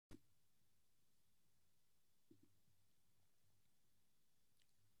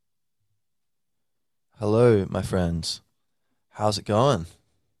Hello, my friends. How's it going?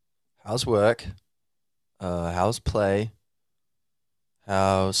 How's work? How's play?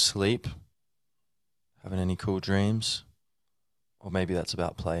 How's sleep? Having any cool dreams? Or maybe that's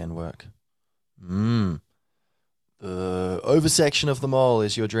about play and work. Mmm. The over section of them all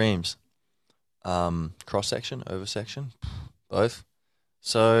is your dreams. Cross section, over section, both.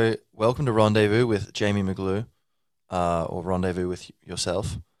 So, welcome to Rendezvous with Jamie McGlue, or Rendezvous with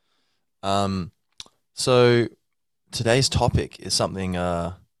yourself. Um, so today's topic is something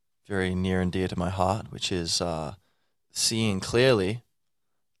very near and dear to my heart, which is seeing clearly,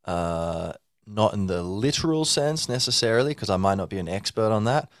 uh, not in the literal sense necessarily, because I might not be an expert on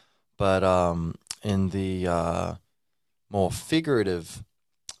that, but in the more figurative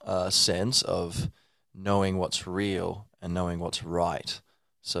sense of knowing what's real and knowing what's right.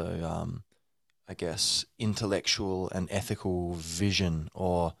 So I guess intellectual and ethical vision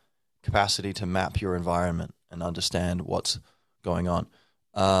or capacity to map your environment and understand what's going on.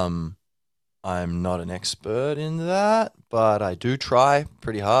 Um, I'm not an expert in that, but I do try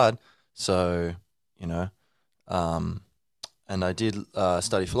pretty hard. So, you know, um, and I did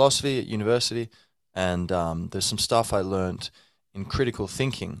study philosophy at university, and there's some stuff I learned in critical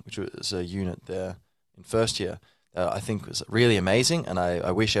thinking, which was a unit there in first year that I think was really amazing, and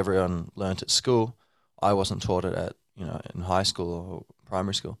I wish everyone learnt at school. I wasn't taught it at in high school or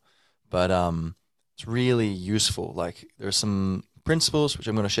primary school, but it's really useful. Like there are some principles which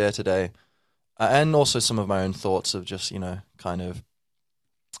I'm going to share today, and also some of my own thoughts of just kind of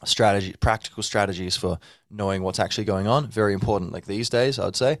practical strategies for knowing what's actually going on. Very important, like these days, I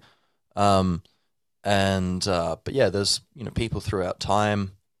would say. Um, and but yeah, there's people throughout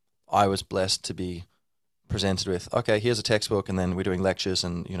time. I was blessed to be presented with, okay, here's a textbook, and then we're doing lectures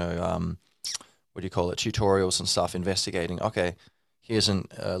and what do you call it, tutorials and stuff, investigating. Okay, here's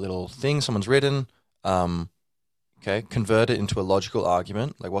a little thing someone's written. Um, okay, convert it into a logical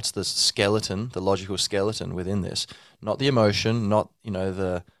argument. Like, what's the skeleton, the logical skeleton within this? Not the emotion, not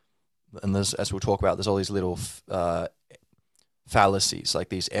the and there's, as we'll talk about, there's all these little fallacies, like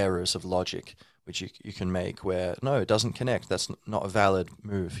these errors of logic, which you can make where, no, it doesn't connect. That's not a valid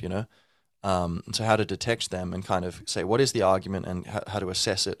move. And so how to detect them and kind of say, what is the argument and how to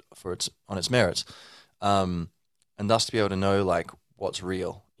assess it for on its merits. And thus to be able to know, like, what's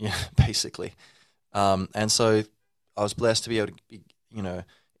real, basically. And so I was blessed to be able to be,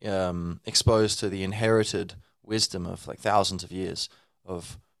 exposed to the inherited wisdom of like thousands of years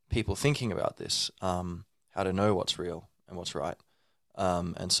of people thinking about this, how to know what's real and what's right.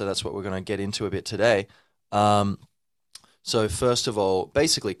 And so that's what we're going to get into a bit today. So first of all,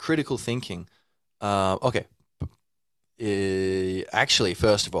 basically critical thinking. Okay. Actually,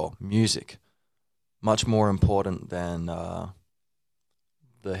 first of all, music. Much more important than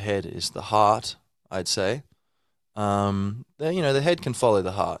the head is the heart, I'd say. The head can follow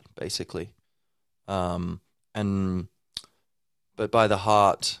the heart, basically. And but by the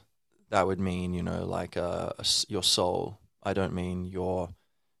heart, that would mean, like your soul. I don't mean your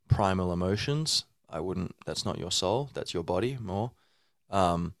primal emotions. I wouldn't. That's not your soul. That's your body more.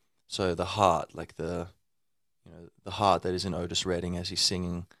 So the heart, like the heart that is in Otis Redding as he's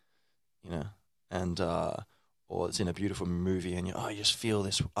singing, and or it's in a beautiful movie, and you just feel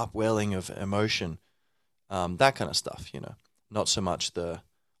this upwelling of emotion, that kind of stuff. Not so much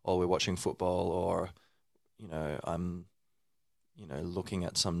we're watching football, or I'm looking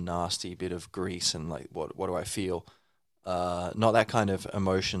at some nasty bit of grease and like what do I feel? Not that kind of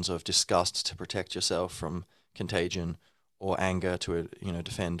emotions of disgust to protect yourself from contagion, or anger to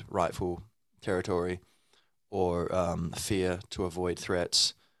defend rightful territory, or fear to avoid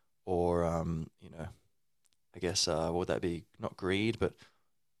threats, or I guess what would that be? Not greed, but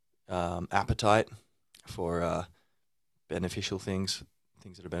appetite for beneficial things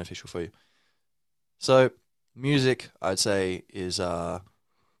that are beneficial for you. So music, I'd say, is that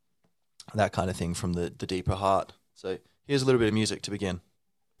kind of thing from the deeper heart. So here's a little bit of music to begin.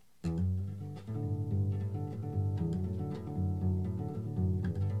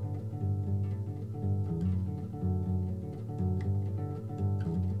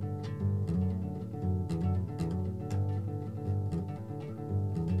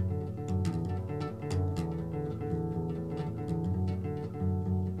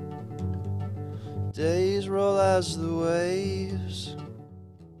 Days roll as the waves,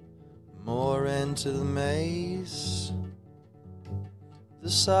 more into the maze. The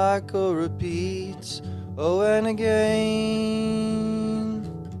cycle repeats, and again.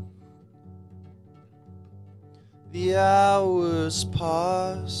 The hours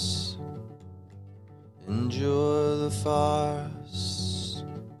pass, endure the farce,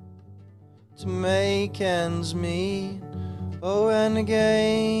 to make ends meet. Oh, and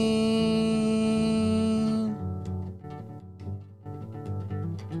again.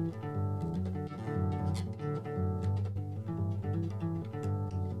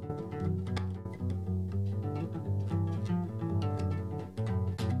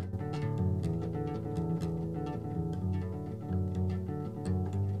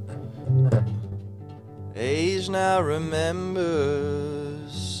 Age now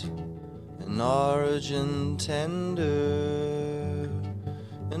remembers an origin tender,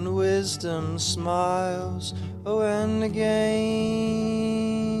 and wisdom smiles, oh, and again,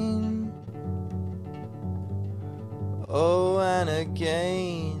 oh, and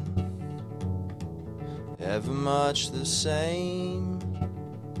again, ever much the same,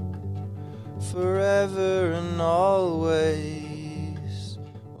 forever and always,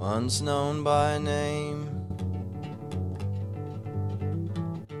 once known by name.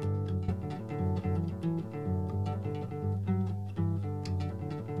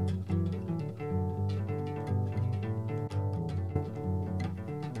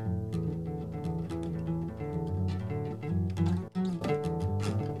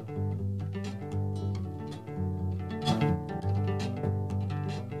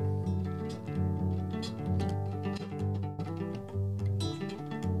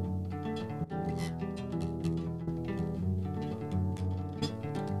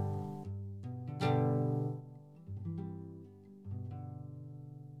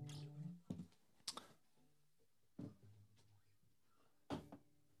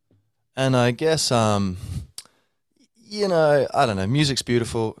 And I guess, you know, I don't know, music's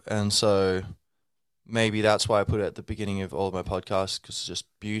beautiful, and so maybe that's why I put it at the beginning of all of my podcasts, because it's just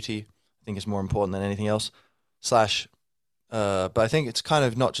beauty. I think it's more important than anything else. Slash, but I think it's kind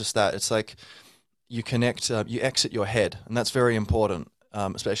of not just that. It's like you connect, you exit your head, and that's very important,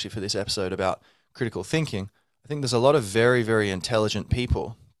 especially for this episode about critical thinking. I think there's a lot of very, very intelligent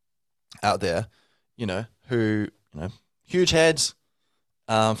people out there, you know, who, you know, huge heads,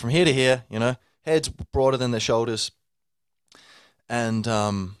 from here to here, you know, heads broader than their shoulders, and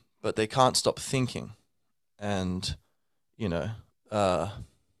but they can't stop thinking, and you know,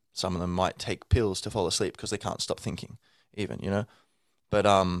 some of them might take pills to fall asleep because they can't stop thinking, even, you know, but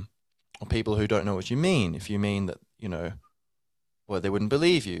or people who don't know what you mean. If you mean that, you know, well, they wouldn't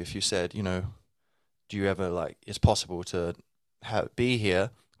believe you if you said, you know, do you ever, like, it's possible to be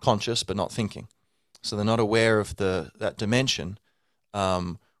here conscious but not thinking. So they're not aware of that dimension,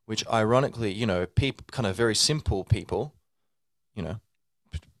 which ironically, you know, people, kind of very simple people, you know,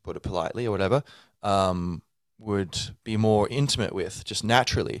 put it politely or whatever, would be more intimate with just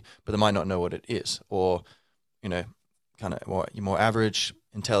naturally, but they might not know what it is. Or, you know, kind of more average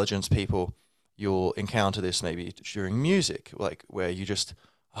intelligence people, you'll encounter this maybe during music, like where you're just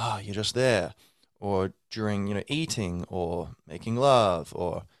there, or during, you know, eating or making love,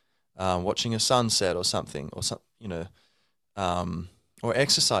 or watching a sunset or something, or some, you know, or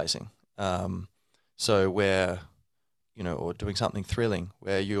exercising. So where, you know, or doing something thrilling,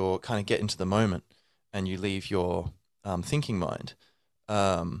 where you're kind of get into the moment and you leave your thinking mind.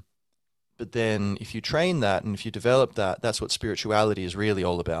 But then if you train that and if you develop that, that's what spirituality is really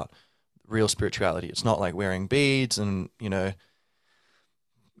all about. Real spirituality. It's not like wearing beads and, you know,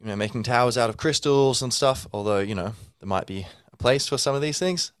 making towers out of crystals and stuff, although, you know, there might be a place for some of these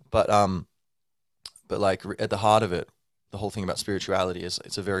things. But like at the heart of it, the whole thing about spirituality is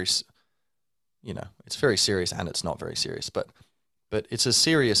it's a very, you know, it's very serious and it's not very serious, but it's as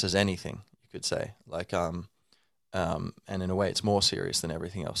serious as anything, you could say. Like, and in a way it's more serious than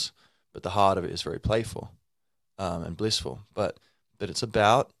everything else. But the heart of it is very playful, and blissful. But it's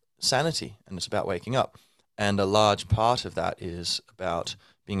about sanity, and it's about waking up. And a large part of that is about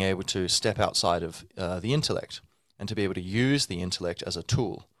being able to step outside of the intellect and to be able to use the intellect as a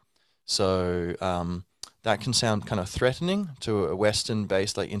tool. So that can sound kind of threatening to a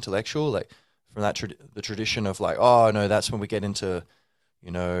Western-based, like, intellectual, like from that the tradition of, like, oh no, that's when we get into, you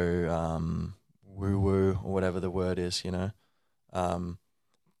know, woo-woo or whatever the word is, you know.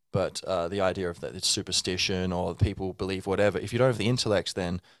 But the idea of that it's superstition or people believe whatever. If you don't have the intellect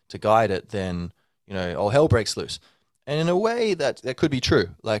then to guide it, then, you know, all hell breaks loose. And in a way that could be true.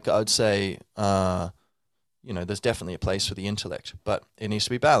 Like, I'd say, you know, there's definitely a place for the intellect, but it needs to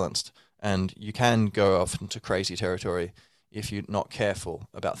be balanced. And you can go off into crazy territory if you're not careful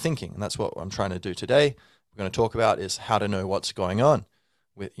about thinking. And that's what I'm trying to do today. We're going to talk about is how to know what's going on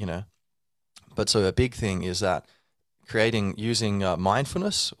with, you know. But so a big thing is that using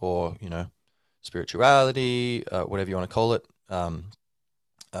mindfulness, or, you know, spirituality, whatever you want to call it,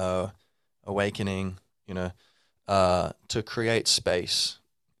 awakening, you know, to create space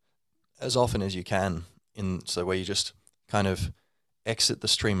as often as you can, so where you just kind of exit the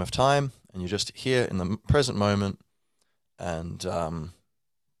stream of time and you're just here in the present moment, and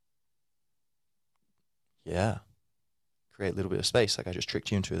yeah, create a little bit of space like I just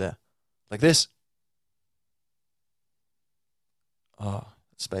tricked you into there. Like this. Oh,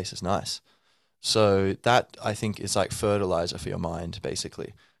 space is nice. So that, I think, is like fertilizer for your mind,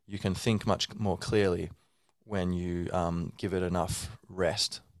 basically. You can think much more clearly when you give it enough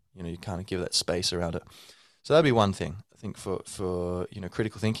rest. You kind of give that space around it. So that'd be one thing, I think, for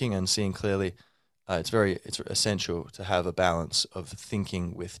critical thinking and seeing clearly. It's essential to have a balance of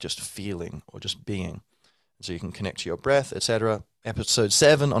thinking with just feeling or just being. So you can connect to your breath, etc. Episode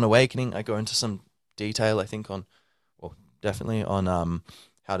 7 on awakening, I go into some detail, I think, definitely on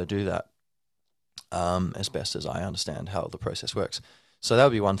how to do that as best as I understand how the process works. So that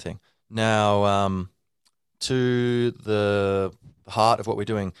would be one thing. Now, to the heart of what we're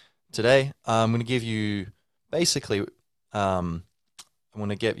doing today, I'm going to give you basically, I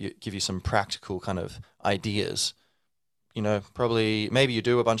want to give you some practical kind of ideas. Probably maybe you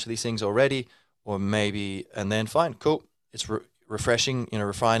do a bunch of these things already, or maybe, and then fine, cool. It's refreshing,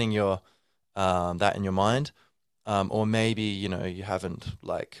 refining your that in your mind. Or maybe, you haven't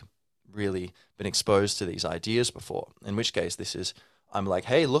like really been exposed to these ideas before, in which case I'm like,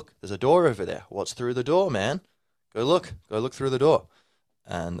 hey, look, there's a door over there. What's through the door, man? Go look through the door.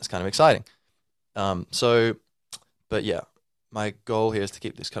 And it's kind of exciting. But yeah, my goal here is to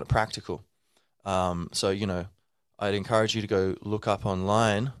keep this kind of practical. I'd encourage you to go look up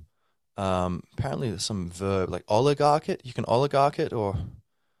online. Apparently there's some verb like oligarch it. You can oligarch it or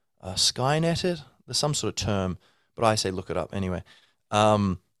Skynet it. There's some sort of term, but I say look it up anyway.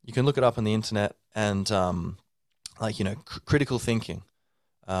 You can look it up on the internet and critical thinking,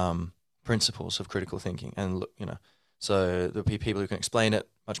 principles of critical thinking, and look, so there'll be people who can explain it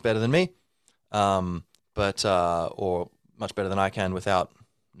much better than me, or much better than I can without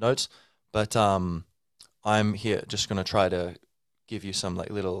notes. But I'm here just going to try to give you some like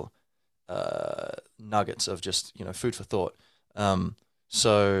little nuggets of just food for thought.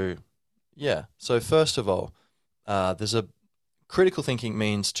 So first of all, there's a critical thinking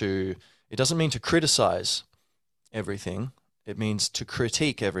it doesn't mean to criticize everything. It means to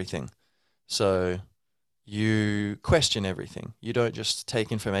critique everything. So you question everything. You don't just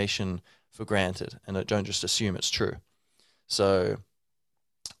take information for granted and don't just assume it's true. So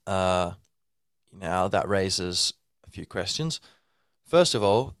now that raises a few questions. First of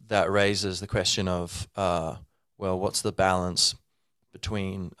all, that raises the question of, what's the balance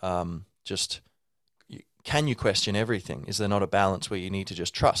between can you question everything? Is there not a balance where you need to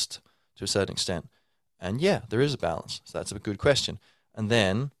just trust to a certain extent? And yeah, there is a balance. So that's a good question. And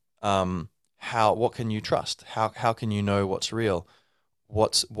then what can you trust? How can you know what's real?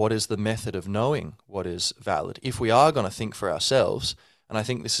 What is the method of knowing what is valid? If we are going to think for ourselves, and I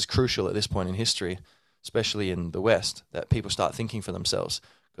think this is crucial at this point in history, especially in the West, that people start thinking for themselves,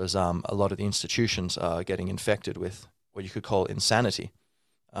 because a lot of the institutions are getting infected with what you could call insanity,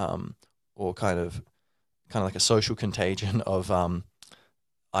 or kind of like a social contagion of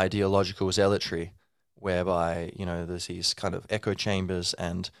ideological zealotry, whereby there's these kind of echo chambers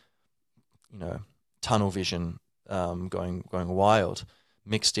and tunnel vision going wild,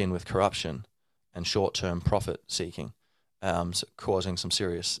 mixed in with corruption and short-term profit seeking, causing some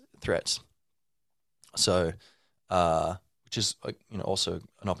serious threats. So, which is also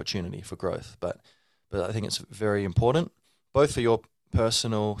an opportunity for growth, but I think it's very important, both for your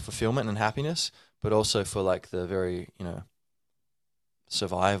personal fulfillment and happiness, but also for like the very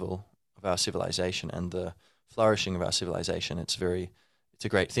survival of our civilization and the flourishing of our civilization. It's a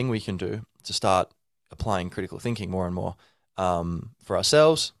great thing we can do to start applying critical thinking more and more for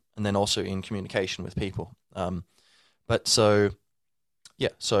ourselves, and then also in communication with people.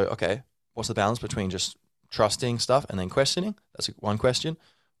 Okay, what's the balance between just trusting stuff and then questioning? That's one question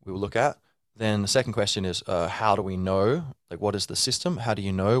we will look at. Then the second question is, how do we know? Like, what is the system? How do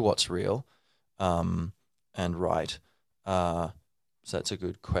you know what's real and right? So that's a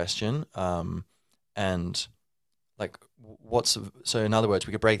good question. And like, so in other words,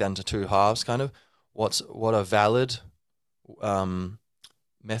 we could break that into two halves, kind of. What are valid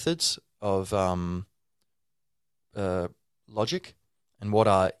methods of logic, and what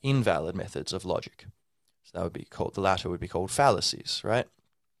are invalid methods of logic? So that would be called, the latter would be called fallacies, right?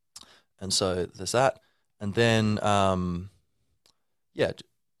 And so there's that. And then, kind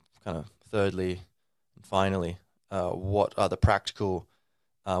of thirdly and finally, what are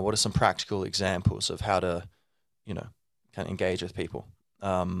some practical examples of how to, kind of engage with people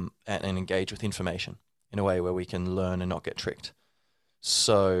and engage with information in a way where we can learn and not get tricked?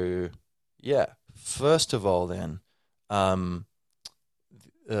 So Yeah. First of all, then, um,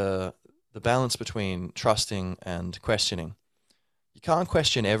 the balance between trusting and questioning. You can't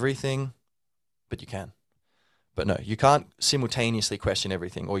question everything, but you can. But no, you can't simultaneously question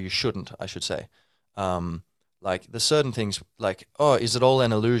everything, or you shouldn't, I should say. Um, like there's certain things like, oh, is it all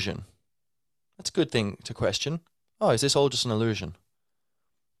an illusion? That's a good thing to question. Oh, is this all just an illusion?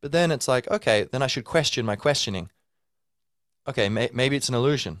 But then it's like, okay, then I should question my questioning. Okay, maybe it's an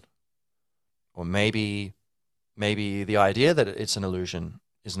illusion, or maybe the idea that it's an illusion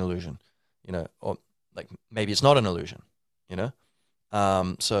is an illusion, or like maybe it's not an illusion, you know.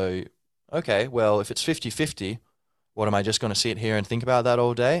 So okay, well, if it's 50-50, what am I just going to sit here and think about that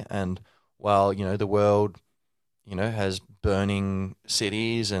all day? And while the world, has burning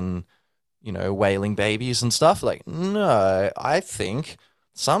cities and wailing babies and stuff. Like, no, I think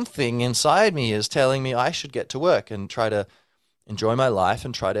something inside me is telling me I should get to work and try to enjoy my life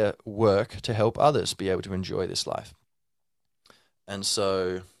and try to work to help others be able to enjoy this life. And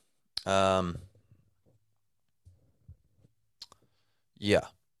so, um, yeah.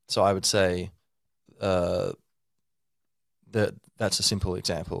 So I would say uh, that's a simple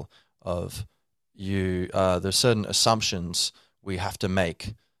example of there's certain assumptions we have to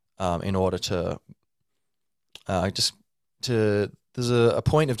make in order to just to there's a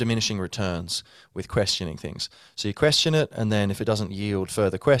point of diminishing returns with questioning things. So you question it, and then if it doesn't yield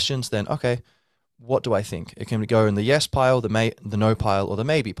further questions, then okay, what do I think? It can go in the yes pile, the no pile, or the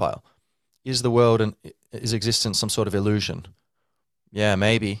maybe pile. Is the world and is existence some sort of illusion? Yeah,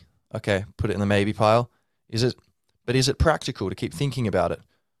 maybe. Okay, put it in the maybe pile. Is it? But is it practical to keep thinking about it?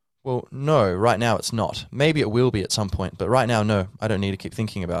 Well, no, right now it's not. Maybe it will be at some point, but right now, no, I don't need to keep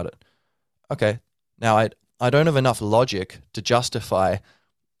thinking about it. Okay, now I don't have enough logic to justify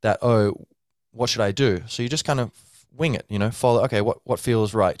that, oh, what should I do? So you just kind of wing it, follow, okay, what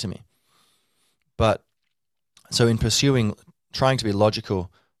feels right to me? But so in pursuing, trying to be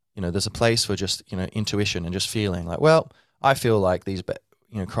logical, there's a place for just, intuition and just feeling like, well, I feel like these,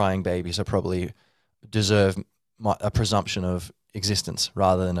 crying babies are probably deserve a presumption of existence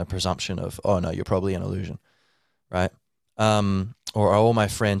rather than a presumption of, oh no, you're probably an illusion, right? Or are all my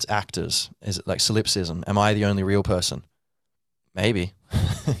friends actors? Is it like solipsism? Am I the only real person? Maybe,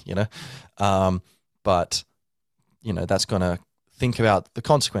 you know, but that's going to think about the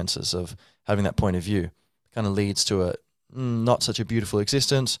consequences of having that point of view. Kind of leads to a not such a beautiful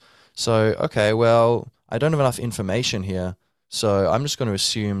existence. So okay, well, I don't have enough information here, so I'm just going to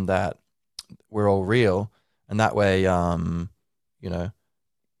assume that we're all real, and that way, you know,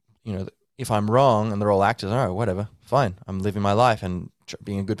 if I'm wrong and they're all actors, all right, whatever, fine. I'm living my life and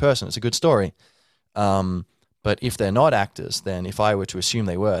being a good person. It's a good story. But if they're not actors, then if I were to assume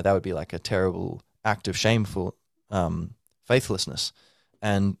they were, that would be like a terrible act of shameful faithlessness.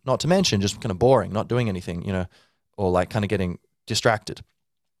 And not to mention just kind of boring, not doing anything, or like kind of getting distracted.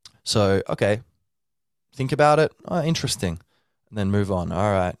 So, okay, think about it. Oh, interesting. And then move on.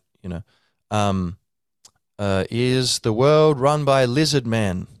 All right, is the world run by lizard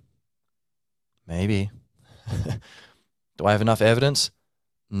men? Maybe. Do I have enough evidence?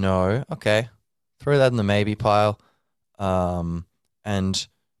 No. Okay. Throw that in the maybe pile. And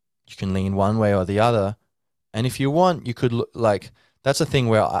you can lean one way or the other. And if you want, you could that's a thing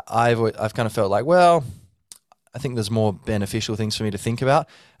where I've kind of felt like, well, I think there's more beneficial things for me to think about.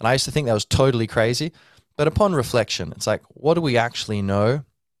 And I used to think that was totally crazy. But upon reflection, it's like, what do we actually know?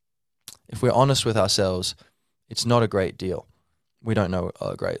 If we're honest with ourselves, it's not a great deal. We don't know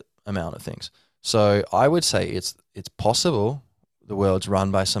a great amount of things. So I would say it's possible the world's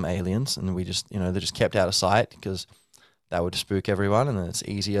run by some aliens, and we just they're just kept out of sight because that would spook everyone, and then it's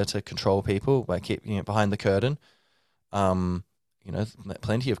easier to control people by keeping it behind the curtain.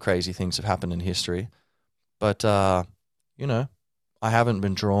 Plenty of crazy things have happened in history, but I haven't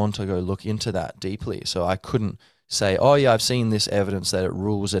been drawn to go look into that deeply, so I couldn't say, oh yeah, I've seen this evidence that it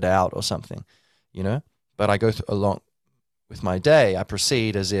rules it out or something, But I go along with my day. I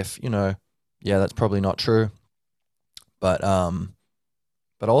proceed as if yeah, that's probably not true. But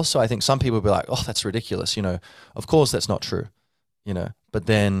also I think some people will be like, oh, that's ridiculous. Of course that's not true. But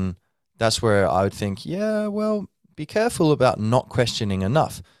then that's where I would think, yeah, well, be careful about not questioning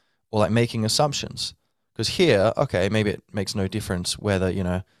enough or like making assumptions. Because here, okay, maybe it makes no difference whether,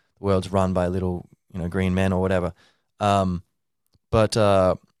 the world's run by little, green men or whatever. But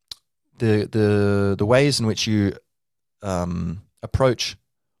the ways in which you approach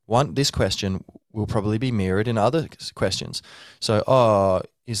this question will probably be mirrored in other questions. So,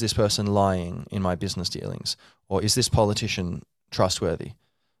 is this person lying in my business dealings? Or is this politician trustworthy?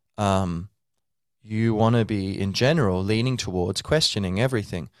 You want to be, in general, leaning towards questioning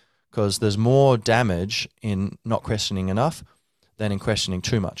everything, because there's more damage in not questioning enough than in questioning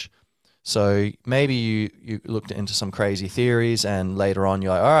too much. So maybe you looked into some crazy theories, and later on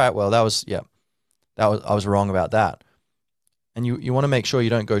you're like, all right, well, I was wrong about that. And you want to make sure you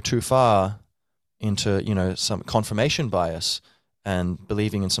don't go too far into, some confirmation bias and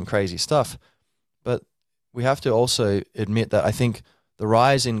believing in some crazy stuff. But we have to also admit that I think the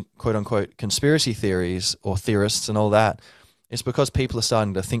rise in quote unquote conspiracy theories or theorists and all that is because people are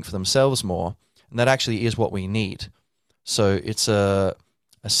starting to think for themselves more. And that actually is what we need. So it's a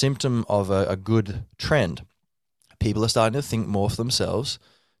symptom of a good trend. People are starting to think more for themselves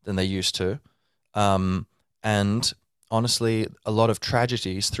than they used to. And honestly, a lot of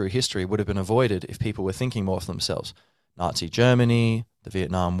tragedies through history would have been avoided if people were thinking more for themselves. Nazi Germany, the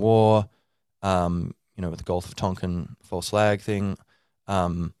Vietnam War, with the Gulf of Tonkin false flag thing,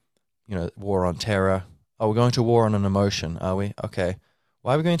 war on terror. Oh, we're going to war on an emotion, are we? Okay.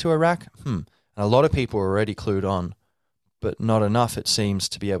 Why are we going to Iraq? And a lot of people are already clued on, but not enough, it seems,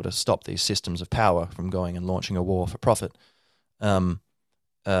 to be able to stop these systems of power from going and launching a war for profit. The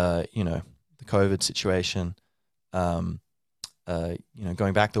COVID situation, going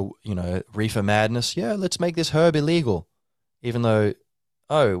back to, reefer madness. Yeah, let's make this herb illegal, even though,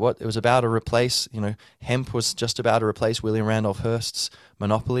 it was about to replace, hemp was just about to replace William Randolph Hearst's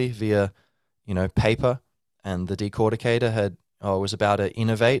monopoly via, paper, and the decorticator was about to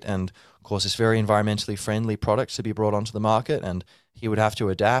innovate and cause this very environmentally friendly product to be brought onto the market, and he would have to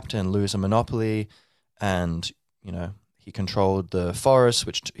adapt and lose a monopoly, and, he controlled the forests,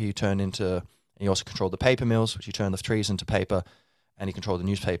 which he also controlled the paper mills, which he turned the trees into paper, and he controlled the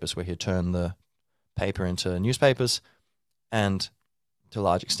newspapers, where he'd turn the paper into newspapers, and to a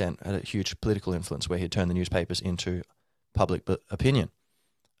large extent had a huge political influence, where he'd turn the newspapers into public opinion.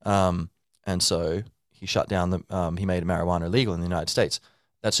 And so he shut down he made marijuana illegal in the United States.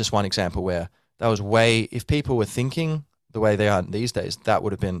 That's just one example where that was if people were thinking the way they are these days, people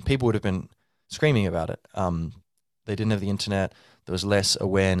would have been screaming about it. They didn't have the internet. There was less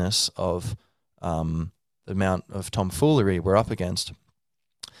awareness of the amount of tomfoolery we're up against.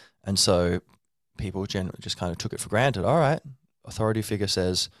 And so people generally just kind of took it for granted. All right, authority figure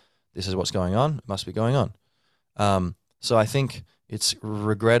says this is what's going on, it must be going on. So I think it's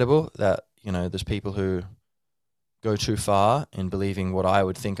regrettable that, there's people who go too far in believing what I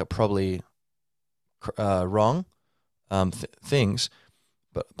would think are probably wrong things.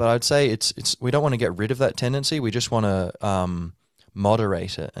 But I'd say it's we don't want to get rid of that tendency. We just want to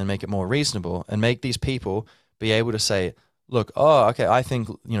moderate it and make it more reasonable, and make these people be able to say, look, okay, I think,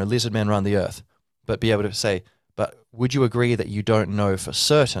 lizard men run the earth, but be able to say, but would you agree that you don't know for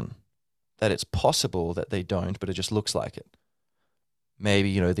certain that it's possible that they don't, but it just looks like it?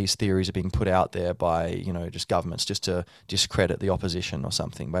 Maybe, these theories are being put out there by, just governments just to discredit the opposition or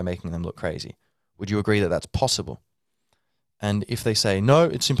something by making them look crazy. Would you agree that that's possible? And if they say, no,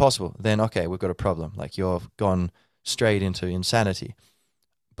 it's impossible, then okay, we've got a problem. Like, you've gone straight into insanity.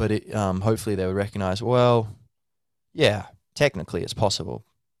 But hopefully they would recognize, well, yeah, technically it's possible.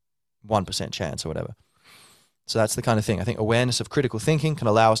 1% chance or whatever. So that's the kind of thing. I think awareness of critical thinking can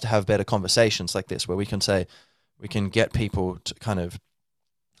allow us to have better conversations like this, where we can get people to kind of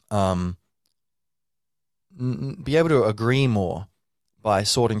be able to agree more by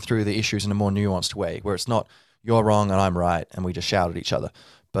sorting through the issues in a more nuanced way, where it's not you're wrong and I'm right and we just shout at each other.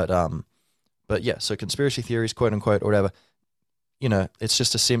 But yeah, so conspiracy theories, quote unquote, or whatever, it's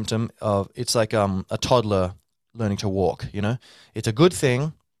just a symptom of, it's like a toddler learning to walk, It's a good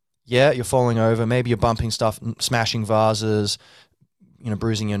thing. Yeah, you're falling over, maybe you're bumping stuff, smashing vases,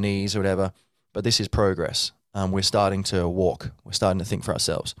 bruising your knees or whatever, but this is progress. We're starting to walk. We're starting to think for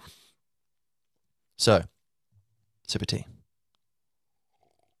ourselves. So, sip of tea.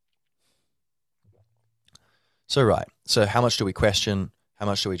 So, right. So how much do we question? How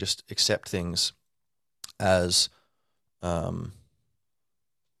much do we just accept things as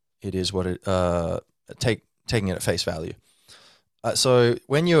it is what it, taking it at face value? So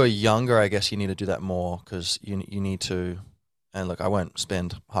when you're younger, I guess you need to do that more, because you need to, and look, I won't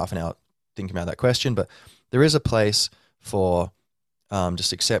spend half an hour thinking about that question, but there is a place for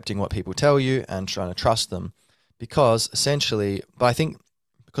just accepting what people tell you and trying to trust them, because essentially, but I think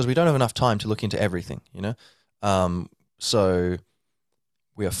because we don't have enough time to look into everything, so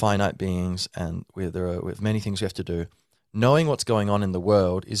we are finite beings, and we have many things we have to do. Knowing what's going on in the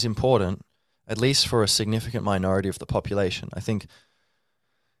world is important, at least for a significant minority of the population. I think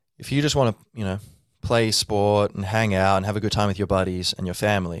if you just want to, play sport and hang out and have a good time with your buddies and your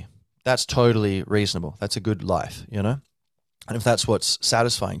family, that's totally reasonable. That's a good life, And if that's what's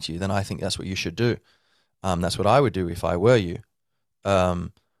satisfying to you, then I think that's what you should do. That's what I would do if I were you.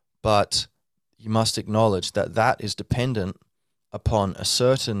 but you must acknowledge that that is dependent upon a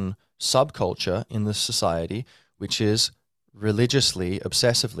certain subculture in the society, which is religiously,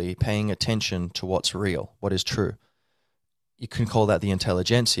 obsessively paying attention to what's real, what is true. You can call that the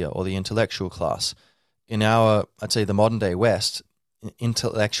intelligentsia or the intellectual class. In our, I'd say, the modern day West,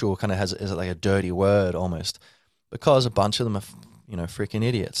 intellectual kind of is like a dirty word almost, because a bunch of them are, freaking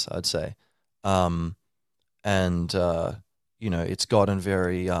idiots, I'd say. It's gotten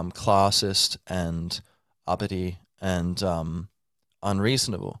very classist and uppity and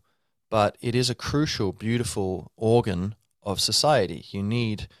unreasonable. But it is a crucial, beautiful organ of society. You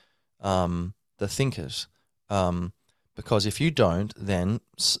need the thinkers. Because if you don't, then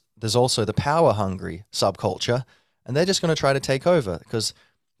there's also the power-hungry subculture, and they're just going to try to take over because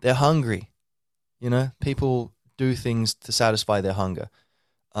they're hungry. People do things to satisfy their hunger.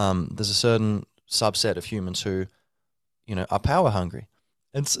 There's a certain subset of humans who, are power-hungry.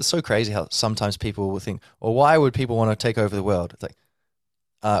 It's so crazy how sometimes people will think, well, why would people want to take over the world? It's like,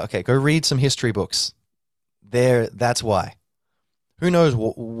 okay, go read some history books. That's why. Who knows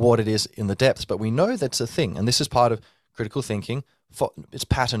what it is in the depths, but we know that's a thing, and this is part of critical thinking. It's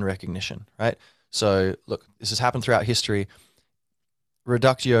pattern recognition, right? So, look, this has happened throughout history.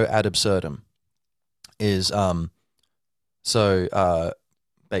 Reductio ad absurdum is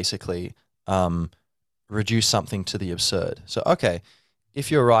basically reduce something to the absurd. So, okay,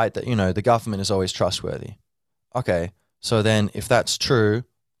 if you're right that the government is always trustworthy, okay, so then if that's true,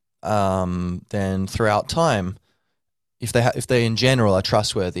 then throughout time, if they in general are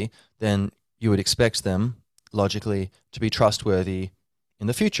trustworthy, then you would expect them logically to be trustworthy in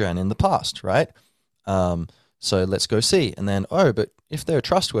the future and in the past, right? So let's go see. And then, but if they're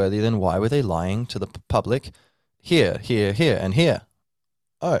trustworthy, then why were they lying to the public here, here, here, and here?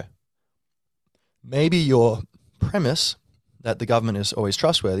 Oh, maybe your premise that the government is always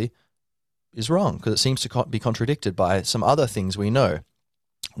trustworthy is wrong, because it seems to be contradicted by some other things we know.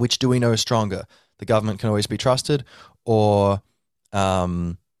 Which do we know is stronger? The government can always be trusted, or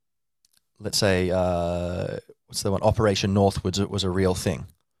let's say, what's the one? Operation Northwoods was a real thing,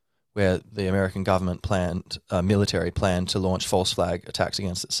 where the American government military planned to launch false flag attacks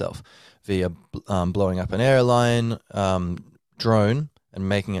against itself via blowing up an airline drone and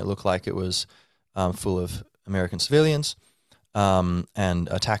making it look like it was full of American civilians, and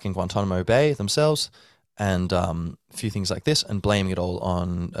attacking Guantanamo Bay themselves, and a few things like this, and blaming it all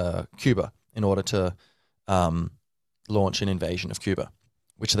on Cuba in order to launch an invasion of Cuba,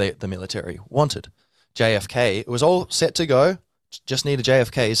 which the military wanted. JFK, it was all set to go, just needed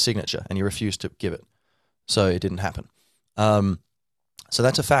JFK's signature, and he refused to give it. So it didn't happen. So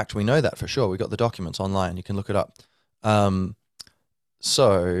that's a fact. We know that for sure. We got the documents online. You can look it up.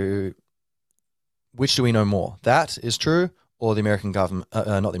 So which do we know more? That is true, or the American government,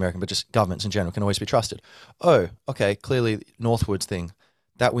 not the American, but just governments in general can always be trusted? Oh, okay, clearly Northwoods thing.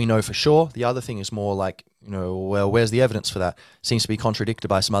 That we know for sure. The other thing is more like, well, where's the evidence for that? Seems to be contradicted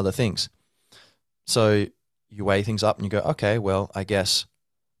by some other things. So you weigh things up and you go, okay, well, I guess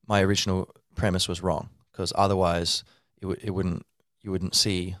my original premise was wrong, because otherwise you wouldn't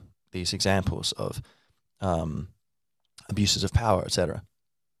see these examples of abuses of power, etc.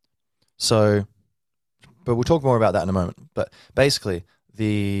 So, but we'll talk more about that in a moment. But basically,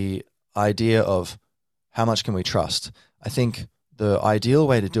 the idea of how much can we trust, I think the ideal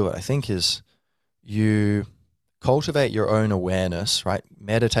way to do it, I think, is you cultivate your own awareness, right?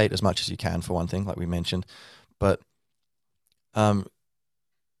 Meditate as much as you can, for one thing, like we mentioned. But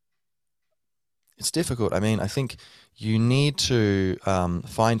it's difficult. I mean, I think you need to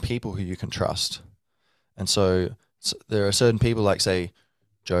find people who you can trust. And so there are certain people like, say,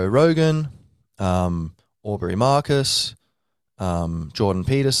 Joe Rogan, Aubrey Marcus, Jordan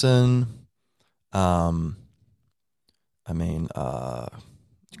Peterson,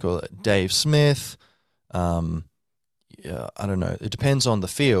 Dave Smith. I don't know. It depends on the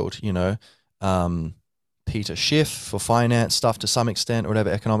field, Peter Schiff for finance stuff to some extent, or whatever,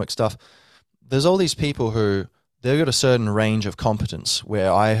 economic stuff. There's all these people who, they've got a certain range of competence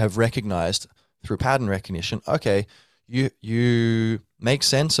where I have recognized through pattern recognition, okay, you make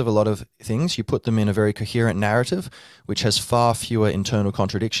sense of a lot of things. You put them in a very coherent narrative, which has far fewer internal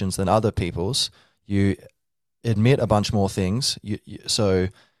contradictions than other people's. You admit a bunch more things. So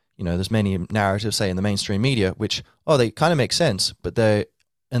there's many narratives, say, in the mainstream media, which, they kind of make sense, but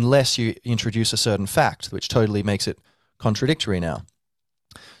unless you introduce a certain fact, which totally makes it contradictory now.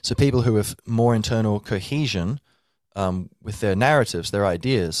 So people who have more internal cohesion with their narratives, their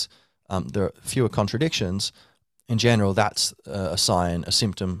ideas, there are fewer contradictions. In general, that's a sign, a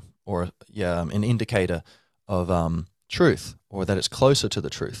symptom, or an indicator of truth, or that it's closer to the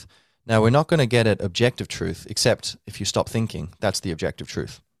truth. Now, we're not going to get at objective truth, except if you stop thinking. That's the objective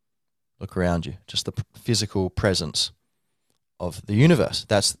truth. Look around you, just the physical presence of the universe.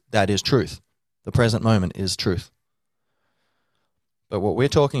 That is truth. The present moment is truth. But what we're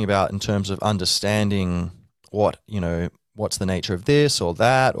talking about in terms of understanding what's the nature of this or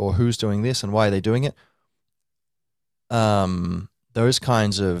that, or who's doing this and why are they doing it, those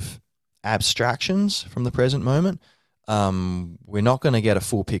kinds of abstractions from the present moment, we're not going to get a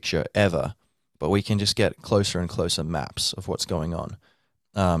full picture ever, but we can just get closer and closer maps of what's going on.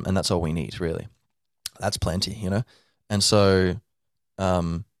 And that's all we need, really. That's plenty, And so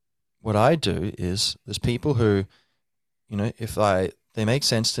what I do is there's people who, if they make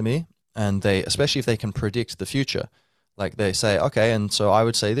sense to me, and especially if they can predict the future, like they say, okay, and so I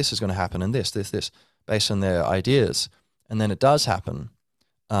would say this is going to happen and this, based on their ideas, and then it does happen,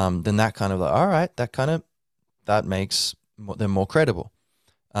 then that kind of like, all right, that makes them more credible.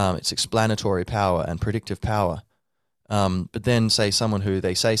 It's explanatory power and predictive power. But then say someone who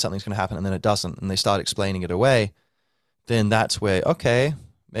they say something's going to happen and then it doesn't, and they start explaining it away, then that's where, okay,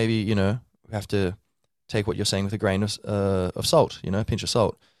 maybe, we have to take what you're saying with a grain of salt, a pinch of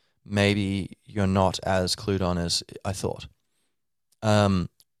salt. Maybe you're not as clued on as I thought.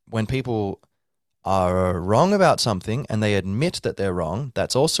 When people are wrong about something and they admit that they're wrong,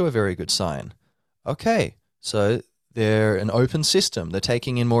 that's also a very good sign. Okay, so they're an open system. They're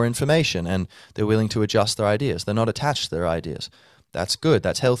taking in more information and they're willing to adjust their ideas. They're not attached to their ideas. That's good.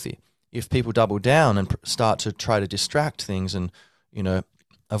 That's healthy. If people double down and start to try to distract things and,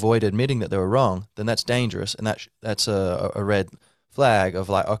 avoid admitting that they were wrong, then that's dangerous. And that's a red flag of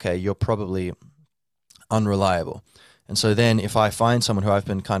like, okay, you're probably unreliable. And so then if I find someone who I've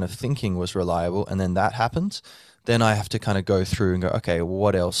been kind of thinking was reliable and then that happens, then I have to kind of go through and go, okay,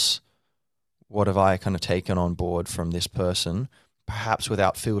 what else? What have I kind of taken on board from this person, perhaps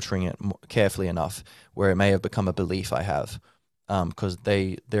without filtering it carefully enough, where it may have become a belief I have, because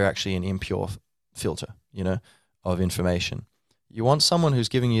they're actually an impure filter, of information. You want someone who's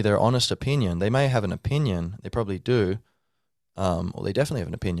giving you their honest opinion. They may have an opinion, they probably do, or they definitely have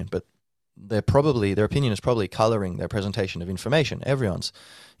an opinion, but their opinion is probably coloring their presentation of information, everyone's,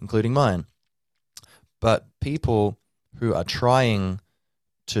 including mine. But people who are trying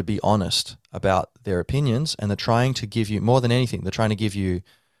to be honest about their opinions, and they're trying to give you, more than anything, they're trying to give you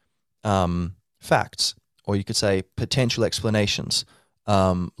facts, or you could say potential explanations.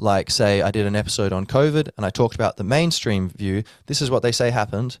 Like, say, I did an episode on COVID and I talked about the mainstream view. This is what they say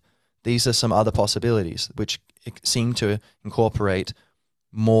happened. These are some other possibilities, which seem to incorporate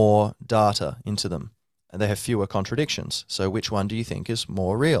more data into them, and they have fewer contradictions. So which one do you think is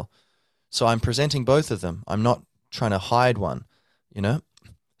more real? So I'm presenting both of them. I'm not trying to hide one,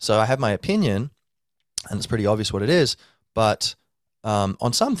 So I have my opinion, and it's pretty obvious what it is, but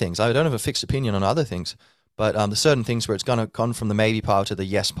on some things, I don't have a fixed opinion on other things, but there's certain things where it's gone from the maybe pile to the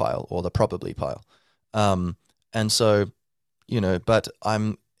yes pile or the probably pile. And so, but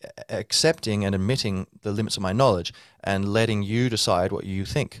I'm accepting and admitting the limits of my knowledge and letting you decide what you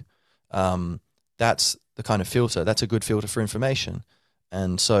think. That's the kind of filter. That's a good filter for information.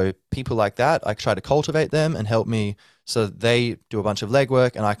 And so people like that, I try to cultivate them and help me so they do a bunch of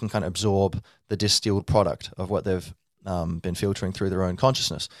legwork and I can kind of absorb the distilled product of what they've been filtering through their own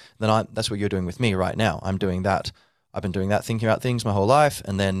consciousness. Then that's what you're doing with me right now. I'm doing that. I've been doing that, thinking about things my whole life,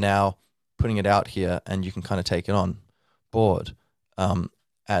 and then now putting it out here, and you can kind of take it on board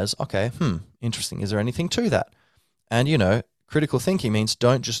as, okay, interesting. Is there anything to that? And, critical thinking means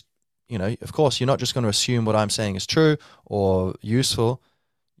don't just, of course, you're not just going to assume what I'm saying is true or useful.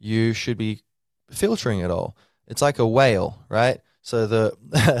 You should be filtering it all. It's like a whale, right? So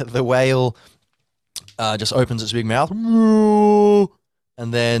the whale just opens its big mouth,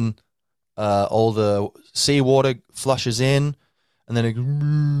 and then all the seawater flushes in, and then it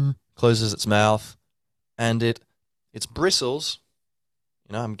closes its mouth, and its bristles,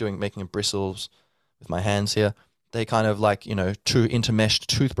 I'm making bristles with my hands here. They kind of like, two intermeshed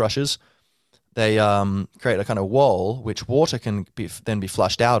toothbrushes. They create a kind of wall which water can then be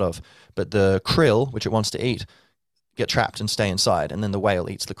flushed out of, but the krill, which it wants to eat, get trapped and stay inside, and then the whale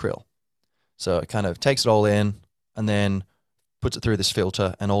eats the krill. So it kind of takes it all in and then puts it through this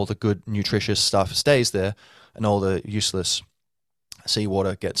filter, and all the good nutritious stuff stays there, and all the useless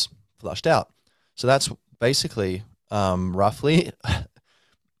seawater gets flushed out. So that's basically, roughly,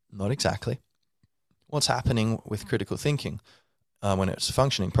 not exactly, what's happening with critical thinking when it's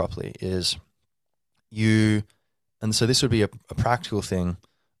functioning properly is and so this would be a practical thing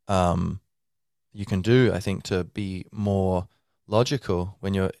you can do, I think, to be more logical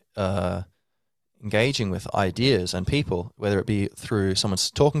when you're engaging with ideas and people, whether it be through someone's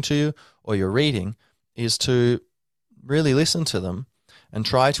talking to you or you're reading, is to really listen to them and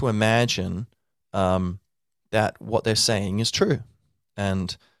try to imagine that what they're saying is true.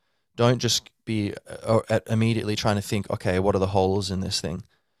 And don't just be immediately trying to think, okay, what are the holes in this thing?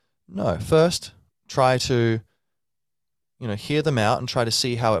 No, first try to, hear them out and try to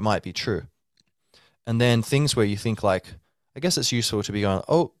see how it might be true. And then things where you think like, I guess it's useful to be going,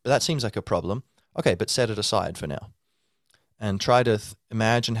 oh, that seems like a problem. Okay, but set it aside for now. And try to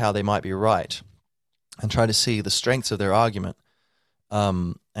imagine how they might be right. And try to see the strengths of their argument.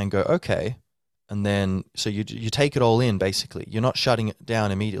 And go, okay. And then, so you take it all in, basically. You're not shutting it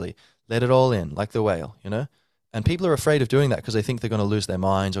down immediately. Let it all in, like the whale, And people are afraid of doing that because they think they're going to lose their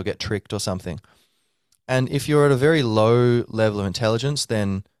minds or get tricked or something. And if you're at a very low level of intelligence,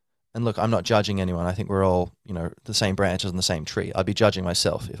 then, and look, I'm not judging anyone. I think we're all, the same branches on the same tree. I'd be judging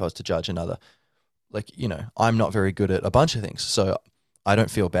myself if I was to judge another. Like, I'm not very good at a bunch of things. So I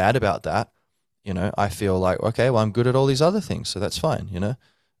don't feel bad about that. I feel like, okay, well, I'm good at all these other things. So that's fine,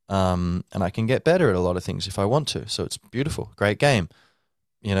 and I can get better at a lot of things if I want to. So it's beautiful, great game,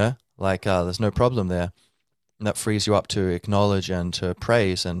 there's no problem there. And that frees you up to acknowledge and to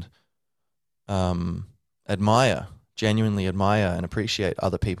praise and genuinely admire and appreciate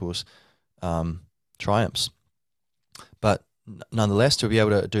other people's triumphs. But nonetheless, to be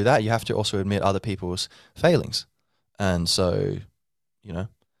able to do that, you have to also admit other people's failings. And so,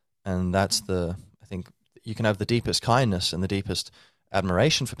 and that's I think you can have the deepest kindness and the deepest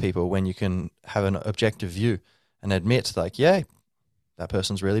admiration for people when you can have an objective view and admit like, yeah, that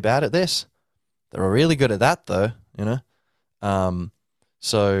person's really bad at this. They're really good at that though,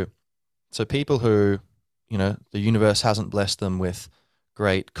 So people who, the universe hasn't blessed them with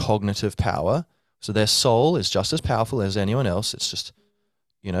great cognitive power, so their soul is just as powerful as anyone else. It's just,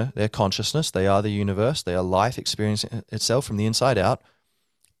 their consciousness, they are the universe, they are life experiencing itself from the inside out.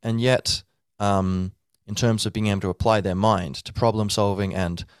 And yet, in terms of being able to apply their mind to problem solving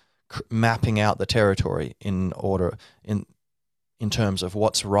and mapping out the territory in order, in terms of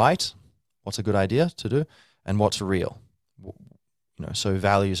what's right, what's a good idea to do, and what's real, so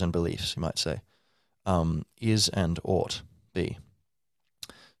values and beliefs, you might say, is and ought be.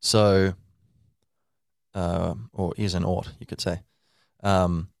 So, or is and ought, you could say.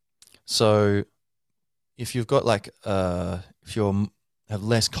 So if you've got if you have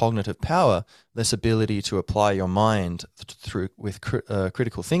less cognitive power, less ability to apply your mind with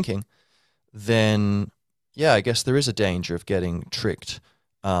critical thinking, then yeah, I guess there is a danger of getting tricked.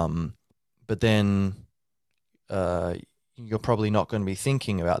 But then you're probably not going to be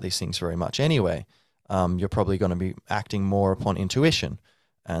thinking about these things very much anyway. You're probably going to be acting more upon intuition,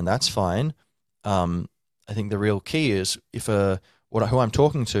 and that's fine. I think the real key is who I'm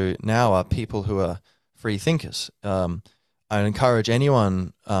talking to now are people who are free thinkers. I encourage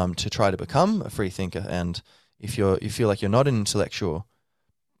anyone to try to become a free thinker, and if you feel like you're not an intellectual,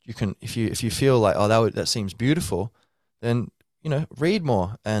 you can if you feel like, oh, that seems beautiful, then read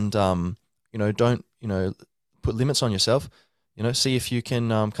more and don't put limits on yourself. See if you can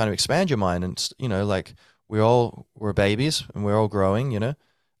kind of expand your mind, and like we're babies and we're all growing, and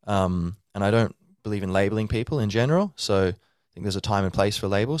I don't believe in labeling people in general. So I think there's a time and place for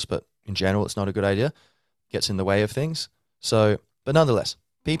labels, but in general, it's not a good idea. It gets in the way of things. So, but nonetheless,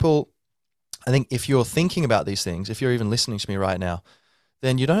 people, I think if you're thinking about these things, if you're even listening to me right now,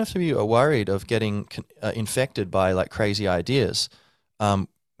 then you don't have to be worried of getting infected by like crazy ideas.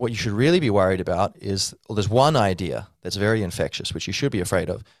 What you should really be worried about is, well, there's one idea that's very infectious, which you should be afraid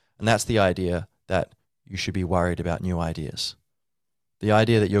of, and that's the idea that you should be worried about new ideas. The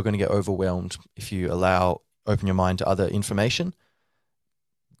idea that you're going to get overwhelmed if you open your mind to other information,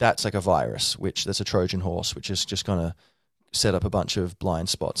 that's like a virus, that's a Trojan horse, which is just going to set up a bunch of blind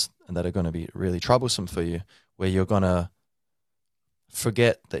spots and that are going to be really troublesome for you, where you're going to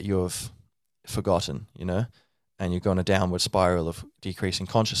forget that you've forgotten, and you're going a downward spiral of decreasing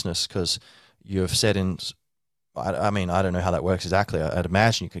consciousness because you've set in, I don't know how that works exactly. I'd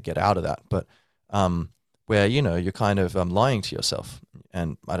imagine you could get out of that, but where, you're kind of lying to yourself,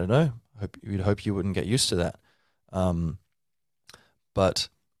 and I don't know, you'd hope you wouldn't get used to that. But,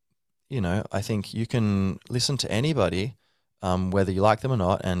 I think you can listen to anybody, whether you like them or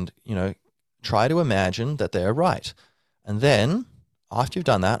not, and, try to imagine that they're right. And then after you've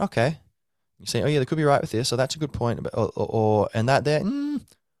done that, okay, you say, oh yeah, they could be right with this, so that's a good point, and that there,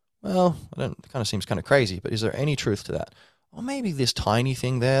 well, it kind of seems kind of crazy, but is there any truth to that? Or maybe this tiny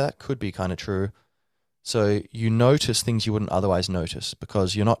thing there, that could be kind of true. So you notice things you wouldn't otherwise notice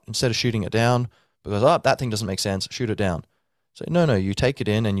because you're not, instead of shooting it down, because, that thing doesn't make sense, shoot it down. So no, you take it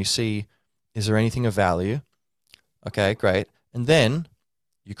in and you see Is there anything of value? Okay, great. And then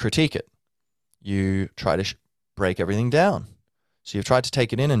you critique it. You try to break everything down. So you've tried to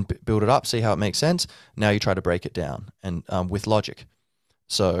take it in and build it up, see how it makes sense. Now you try to break it down and with logic.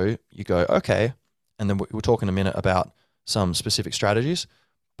 So you go, okay, and then we'll talk in a minute about some specific strategies,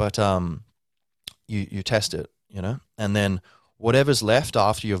 but you test it, and then whatever's left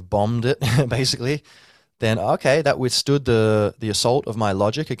after you've bombed it, basically, then okay, that withstood the assault of my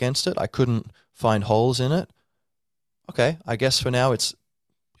logic against it. I couldn't find holes in it. Okay, I guess for now it's,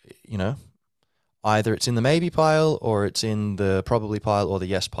 either it's in the maybe pile or it's in the probably pile or the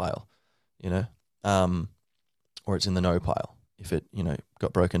yes pile, or it's in the no pile if it,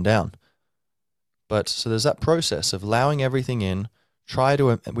 got broken down. But so there's that process of allowing everything in,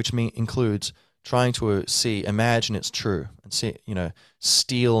 which includes trying to imagine it's true and see,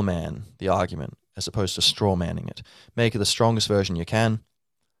 steel man the argument as opposed to straw manning it. Make it the strongest version you can,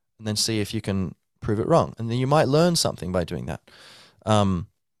 and then see if you can prove it wrong. And then you might learn something by doing that. And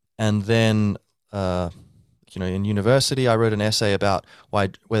then, in university, I wrote an essay about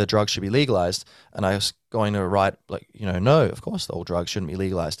whether drugs should be legalized, and I was going to write no, of course all drugs shouldn't be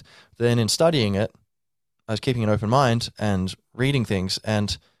legalized. Then in studying it, I was keeping an open mind and reading things,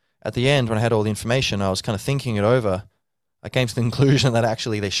 and at the end, when I had all the information, I was kind of thinking it over. I came to the conclusion that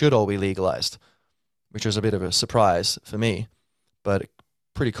actually they should all be legalized, which was a bit of a surprise for me, but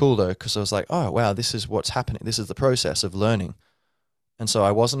pretty cool though, because I was like, oh wow, this is what's happening. This is the process of learning. And so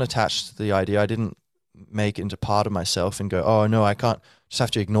I wasn't attached to the idea. I didn't make it into part of myself and go, oh no, I can't, just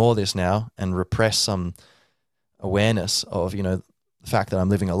have to ignore this now and repress some awareness of, the fact that I'm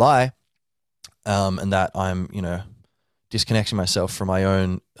living a lie, and that I'm, disconnecting myself from my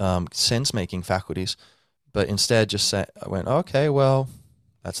own sense-making faculties. But instead I went, okay, well,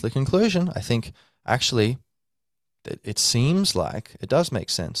 that's the conclusion. I think actually it seems like it does make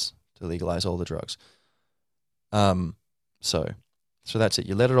sense to legalize all the drugs. So that's it.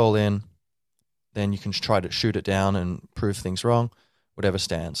 You let it all in, then you can try to shoot it down and prove things wrong, whatever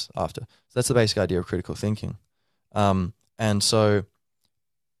stands after. So that's the basic idea of critical thinking. And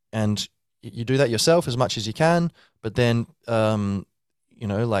you do that yourself as much as you can, but then,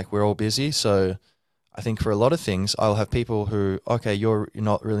 we're all busy. So I think for a lot of things, I'll have people who, okay, you're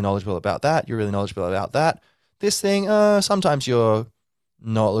not really knowledgeable about that. You're really knowledgeable about that. This thing, sometimes you're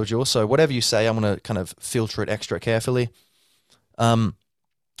knowledgeable. So whatever you say, I'm going to kind of filter it extra carefully.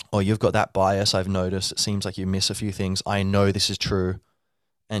 Or you've got that bias, I've noticed. It seems like you miss a few things. I know this is true.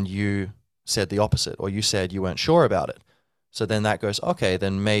 And you said the opposite, or you said you weren't sure about it. So then that goes, okay,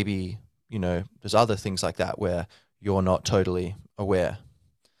 then maybe, there's other things like that where you're not totally aware.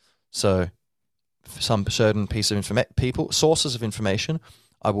 So for some certain piece of sources of information,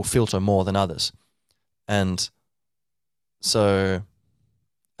 I will filter more than others. And so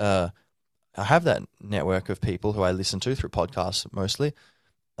I have that network of people who I listen to through podcasts mostly.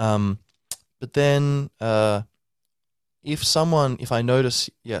 But then if I notice,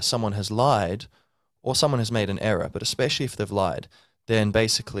 someone has lied or someone has made an error, but especially if they've lied, then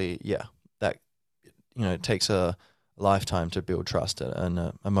basically, that, it takes a lifetime to build trust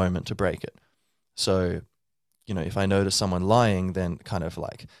and a moment to break it. So, if I notice someone lying, then kind of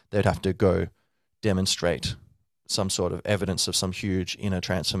like they'd have to go demonstrate some sort of evidence of some huge inner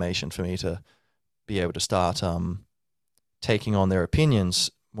transformation for me to be able to start taking on their opinions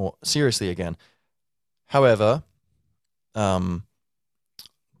more seriously again. However, there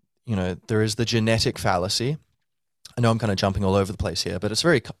is the genetic fallacy. I know I'm kind of jumping all over the place here, but it's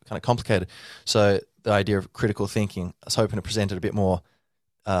very kind of complicated. So the idea of critical thinking, I was hoping to present it a bit more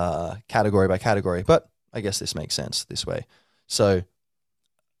category by category, but I guess this makes sense this way. So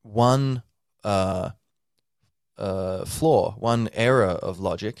one flaw, one error of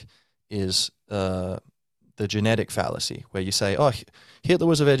logic is the genetic fallacy, where you say, oh, Hitler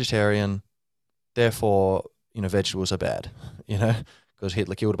was a vegetarian, therefore, vegetables are bad, because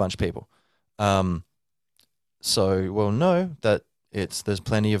Hitler killed a bunch of people. So, well, no, there's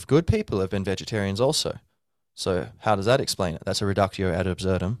plenty of good people who have been vegetarians also. So how does that explain it? That's a reductio ad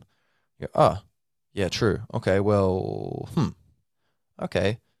absurdum. Yeah, true. Okay, well,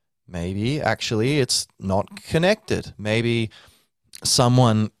 okay, maybe actually it's not connected. Maybe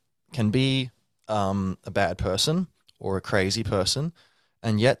someone can be a bad person or a crazy person,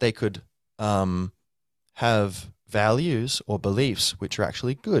 and yet they could have values or beliefs which are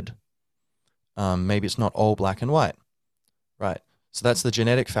actually good. Maybe it's not all black and white, right? So that's the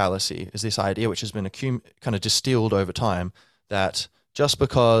genetic fallacy, is this idea which has been kind of distilled over time, that just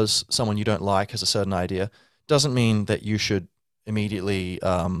because someone you don't like has a certain idea doesn't mean that you should immediately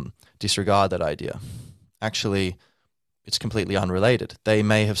disregard that idea. Actually, it's completely unrelated. They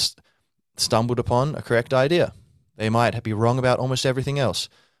may have stumbled upon a correct idea. They might be wrong about almost everything else,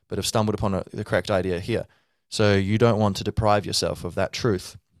 but have stumbled upon the correct idea here. So you don't want to deprive yourself of that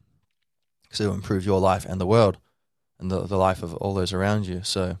truth, because it will improve your life and the world and the life of all those around you.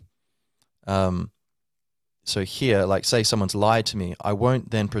 So so here, like say someone's lied to me, I won't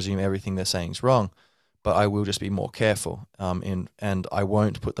then presume everything they're saying is wrong, but I will just be more careful. And I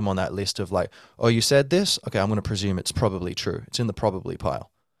won't put them on that list of like, oh, you said this? Okay, I'm going to presume it's probably true. It's in the probably pile.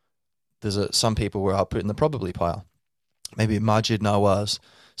 There's some people where I'll put in the probably pile. Maybe Majid Nawaz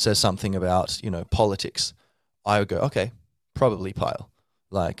says something about, politics. I would go, okay, probably pile.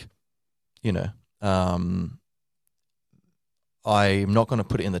 Like, I'm not going to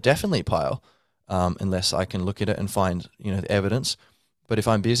put it in the definitely pile unless I can look at it and find, the evidence. But if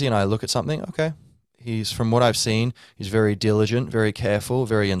I'm busy and I look at something, okay, from what I've seen, he's very diligent, very careful,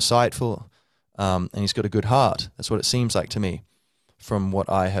 very insightful, and he's got a good heart. That's what it seems like to me from what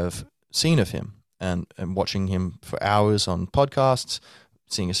I have seen of him and watching him for hours on podcasts,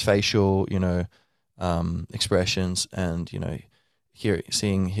 seeing his facial, expressions and,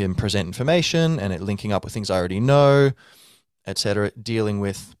 seeing him present information and it linking up with things I already know, etc., dealing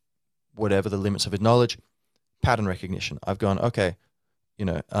with whatever the limits of his knowledge, pattern recognition. I've gone, okay,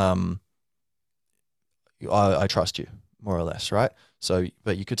 I trust you, more or less, right? So,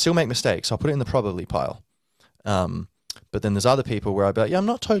 but you could still make mistakes. I'll put it in the probably pile. But then there's other people where I'd be like, yeah, I'm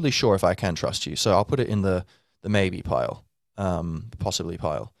not totally sure if I can trust you. So I'll put it in the maybe pile, possibly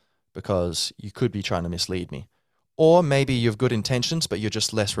pile, because you could be trying to mislead me. Or maybe you have good intentions, but you're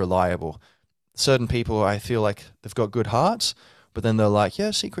just less reliable. Certain people, I feel like they've got good hearts, but then they're like,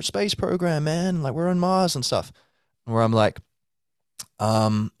 yeah, secret space program, man. Like we're on Mars and stuff. Where I'm like,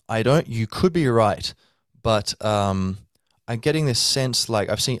 you could be right, but I'm getting this sense like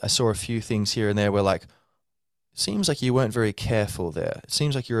I saw a few things here and there where like, it seems like you weren't very careful there. It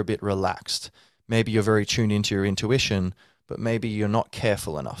seems like you're a bit relaxed. Maybe you're very tuned into your intuition, but maybe you're not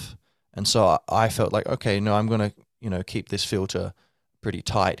careful enough. And so I felt like, okay, no, I'm going to, keep this filter pretty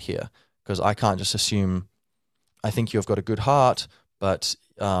tight here because I can't just assume, I think you've got a good heart, but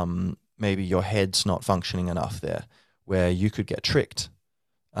maybe your head's not functioning enough there where you could get tricked.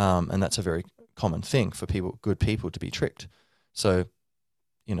 And that's a very common thing for good people to be tricked. So,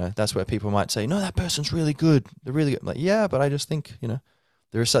 that's where people might say, no, that person's really good. They're really good. I'm like, yeah, but I just think,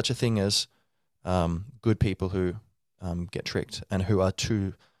 there is such a thing as good people who get tricked and who are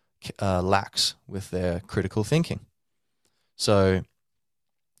too lax with their critical thinking. So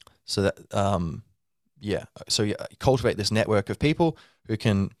that, cultivate this network of people who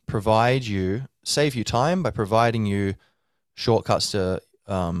can save you time by providing you shortcuts to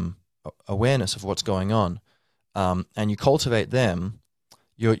awareness of what's going on. And you cultivate them.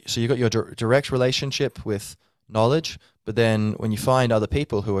 So you've got your direct relationship with knowledge, but then when you find other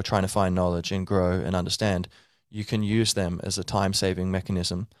people who are trying to find knowledge and grow and understand, you can use them as a time-saving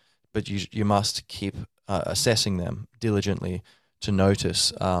mechanism, but you must keep assessing them diligently to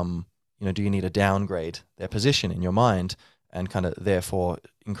notice, do you need to downgrade their position in your mind and kind of therefore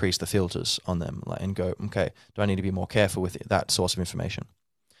increase the filters on them and go, okay, do I need to be more careful with that source of information?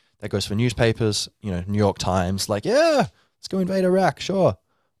 That goes for newspapers, New York Times, like, yeah, let's go invade Iraq, sure.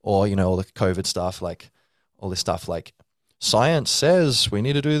 Or, all the COVID stuff, like all this stuff like science says we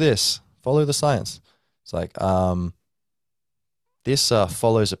need to do this, follow the science. It's like, this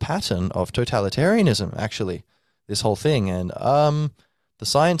follows a pattern of totalitarianism, actually, this whole thing. And the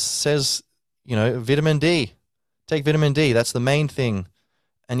science says, vitamin D, take vitamin D. That's the main thing.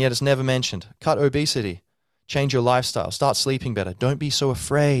 And yet it's never mentioned. Cut obesity, change your lifestyle, start sleeping better. Don't be so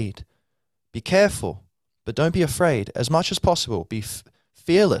afraid. Be careful, but don't be afraid. As much as possible, be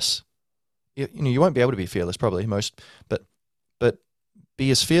fearless. You won't be able to be fearless, probably but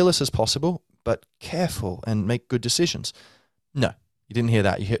be as fearless as possible, but careful and make good decisions. No, you didn't hear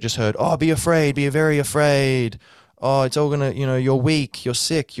that. You just heard, oh, be afraid, be very afraid. Oh, it's all going to, you're weak, you're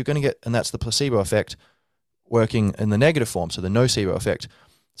sick, you're going to get, and that's the placebo effect working in the negative form, so the nocebo effect.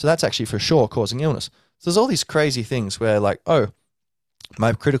 So that's actually for sure causing illness. So there's all these crazy things where like, oh,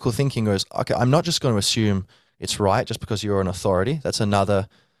 my critical thinking goes, okay, I'm not just going to assume it's right just because you're an authority. That's another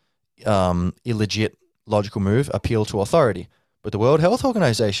illegit logical move, appeal to authority. But the World Health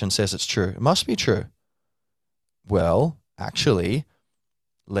Organization says it's true. It must be true. Well, actually,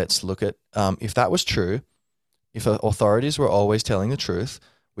 let's look at if that was true, if authorities were always telling the truth,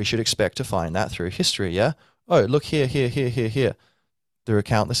 we should expect to find that through history, yeah? Oh, look here. There are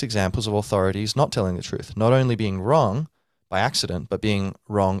countless examples of authorities not telling the truth, not only being wrong by accident, but being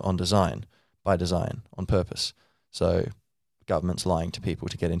wrong on design, by design, on purpose. So governments lying to people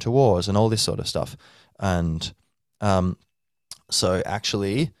to get into wars and all this sort of stuff. And so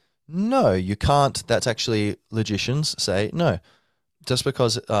actually, No, you can't. That's actually logicians say no. Just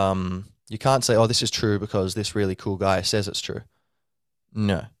because you can't say, oh, this is true because this really cool guy says it's true.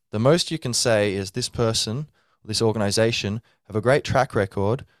 No. The most you can say is this person, this organization, have a great track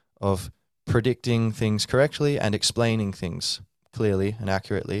record of predicting things correctly and explaining things clearly and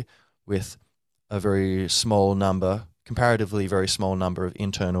accurately with a very small number, comparatively very small number of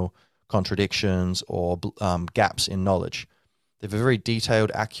internal contradictions or gaps in knowledge. They have a very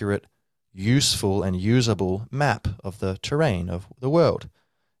detailed, accurate, useful, and usable map of the terrain of the world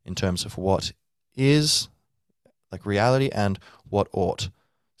in terms of what is like reality and what ought.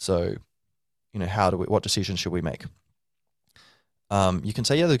 So, what decisions should we make? You can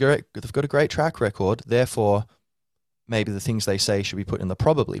say, yeah, they've got a great track record, therefore maybe the things they say should be put in the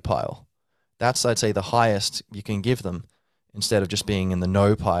probably pile. That's, I'd say, the highest you can give them instead of just being in the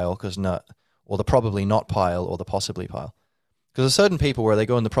no pile, or the probably not pile, or the possibly pile. Because there's certain people where they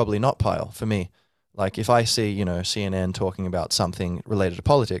go in the probably not pile, for me. Like if I see, CNN talking about something related to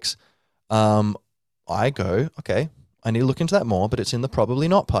politics, I go, okay, I need to look into that more, but it's in the probably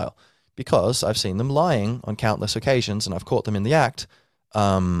not pile because I've seen them lying on countless occasions and I've caught them in the act.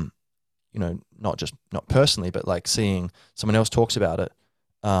 Not personally, but like seeing someone else talks about it.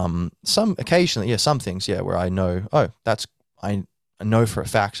 Some occasionally, some things, where I know, I know for a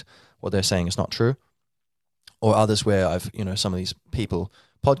fact what they're saying is not true. Or others where I've, some of these people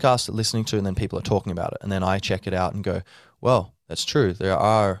podcasts are listening to and then people are talking about it. And then I check it out and go, well, that's true. There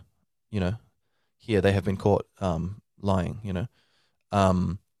are, here they have been caught lying,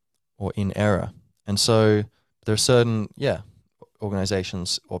 or in error. And so there are certain,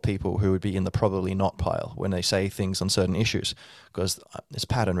 organizations or people who would be in the probably not pile when they say things on certain issues because it's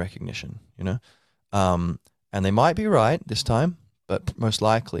pattern recognition, and they might be right this time, but most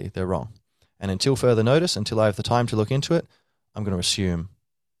likely they're wrong. And until further notice, until I have the time to look into it, I'm going to assume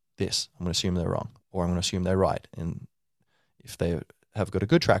this. I'm going to assume they're wrong, or I'm going to assume they're right. And if they have got a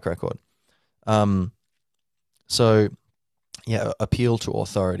good track record, appeal to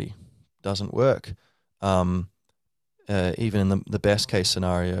authority doesn't work. Even in the best case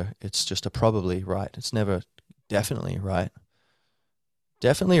scenario, it's just a probably right. It's never definitely right.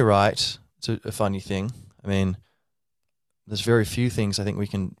 Definitely right. It's a funny thing. I mean, there's very few things I think we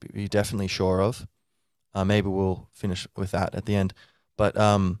can be definitely sure of. Maybe we'll finish with that at the end. But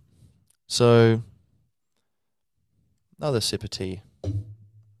so another sip of tea.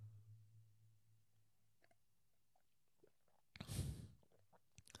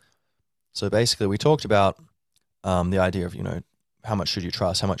 So basically, we talked about the idea of, how much should you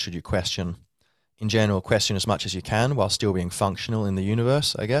trust? How much should you question? In general, question as much as you can while still being functional in the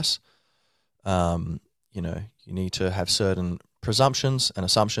universe, I guess. You need to have certain presumptions and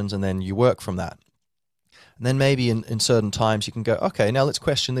assumptions, and then you work from that. And then maybe in certain times you can go, okay, now let's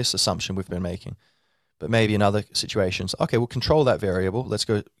question this assumption we've been making. But maybe in other situations, okay, we'll control that variable. Let's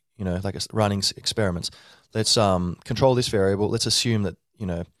go, like running experiments. Let's control this variable. Let's assume that,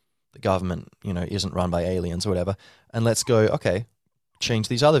 the government, isn't run by aliens or whatever. And let's go, okay, change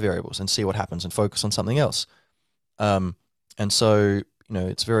these other variables and see what happens and focus on something else. And so,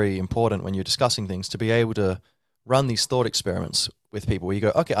 it's very important when you're discussing things to be able to run these thought experiments with people where you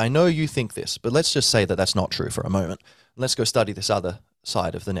go, okay, I know you think this, but let's just say that that's not true for a moment. Let's go study this other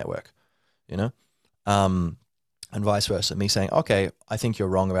side of the network, and vice versa. Me saying, okay, I think you're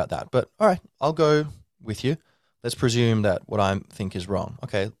wrong about that, but all right, I'll go with you. Let's presume that what I think is wrong.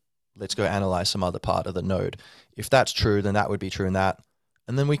 Okay, let's go analyze some other part of the node. If that's true, then that would be true in that.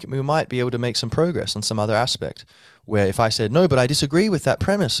 And then we might be able to make some progress on some other aspect where if I said, no, but I disagree with that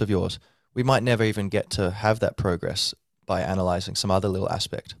premise of yours, we might never even get to have that progress by analyzing some other little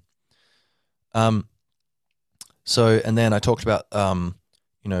aspect. And then I talked about,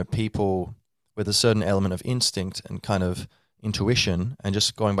 people with a certain element of instinct and kind of intuition and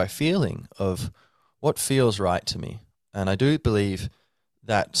just going by feeling of what feels right to me. And I do believe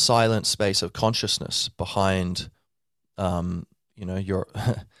that silent space of consciousness behind, your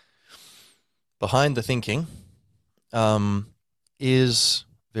behind the thinking is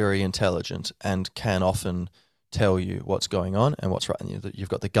very intelligent and can often tell you what's going on and what's right. And you've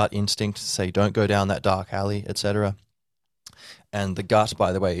got the gut instinct to say, don't go down that dark alley, etc. And the gut,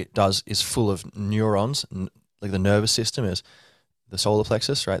 by the way, is full of neurons. Like the nervous system is the solar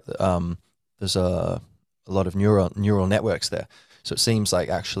plexus, right? There's a lot of neural networks there. So it seems like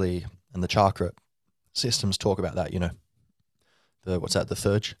actually, and the chakra systems talk about that, the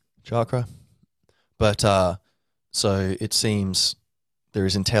third chakra. But so it seems there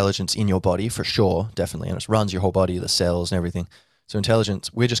is intelligence in your body for sure, definitely, and it runs your whole body, the cells and everything. So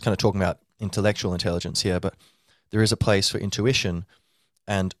intelligence, we're just kind of talking about intellectual intelligence here, but there is a place for intuition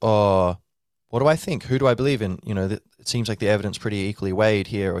and, oh, what do I think? Who do I believe in? It seems like the evidence pretty equally weighed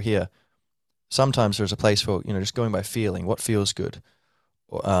here or here. Sometimes there's a place for, just going by feeling, what feels good.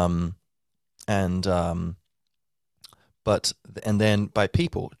 Um, and but and then by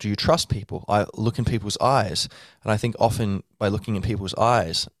people, do you trust people? I look in people's eyes, and I think often by looking in people's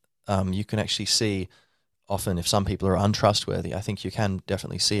eyes, you can actually see often if some people are untrustworthy. I think you can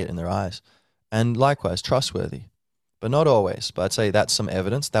definitely see it in their eyes, and likewise trustworthy, but not always. But I'd say that's some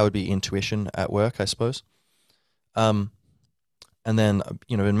evidence. That would be intuition at work, I suppose. And then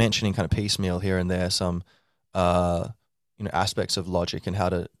in mentioning kind of piecemeal here and there some aspects of logic and how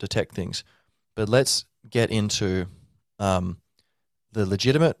to detect things. But let's get into the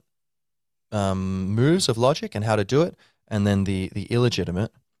legitimate moves of logic and how to do it, and then the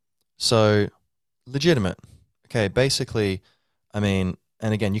illegitimate. So legitimate, okay, basically, I mean,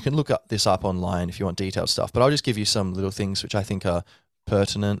 and again, you can look this up online if you want detailed stuff, but I'll just give you some little things which I think are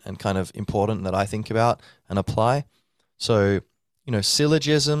pertinent and kind of important that I think about and apply. So,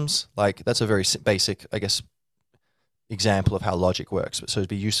 syllogisms, like that's a very basic, I guess, example of how logic works. So it'd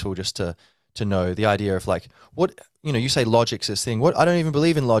be useful just to know the idea of like, what, you say logic's this thing. What, I don't even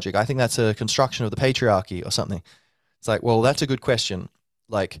believe in logic. I think that's a construction of the patriarchy or something. It's like, well, that's a good question.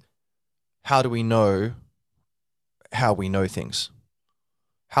 Like, how do we know how we know things?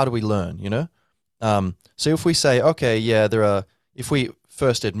 How do we learn, So if we say, okay, yeah, if we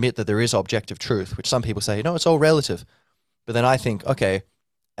first admit that there is objective truth, which some people say, no, it's all relative. But then I think, okay,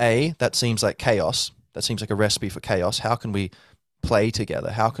 that seems like chaos. That seems like a recipe for chaos. How can we play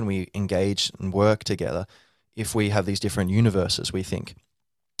together? How can we engage and work together if we have these different universes, we think?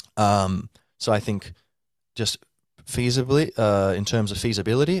 So I think just feasibly, in terms of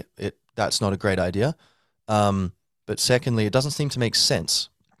feasibility, that's not a great idea. But secondly, it doesn't seem to make sense.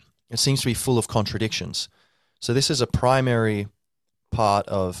 It seems to be full of contradictions. So this is a primary part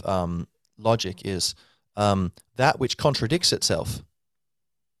of logic, is that which contradicts itself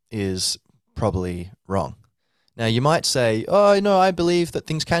is probably wrong. Now, you might say, oh, no, I believe that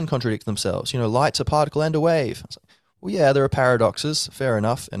things can contradict themselves. Light's a particle and a wave. Well, yeah, there are paradoxes, fair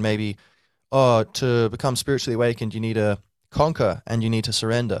enough. And maybe, to become spiritually awakened, you need to conquer and you need to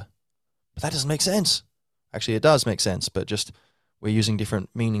surrender. But that doesn't make sense. Actually, it does make sense, but just we're using different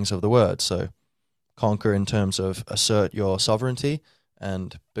meanings of the word. So conquer in terms of assert your sovereignty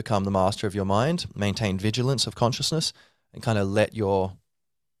and become the master of your mind, maintain vigilance of consciousness, and kind of let your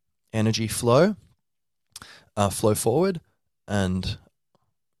energy flow forward and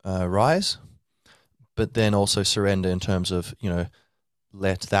rise. But then also surrender in terms of,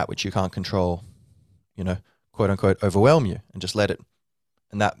 let that which you can't control, quote unquote, overwhelm you, and just let it.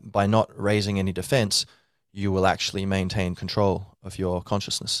 And that by not raising any defense, you will actually maintain control of your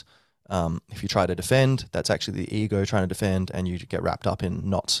consciousness. If you try to defend, that's actually the ego trying to defend, and you get wrapped up in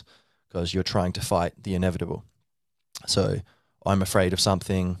knots because you're trying to fight the inevitable. So I'm afraid of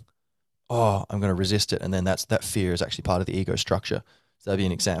something. Oh, I'm going to resist it. And then that fear is actually part of the ego structure. So that'd be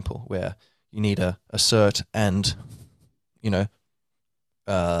an example where you need to assert and,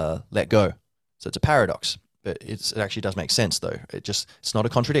 let go. So it's a paradox. But it actually does make sense, though. It's not a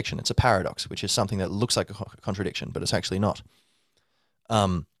contradiction. It's a paradox, which is something that looks like a contradiction, but it's actually not.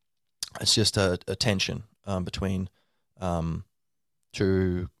 It's just a tension between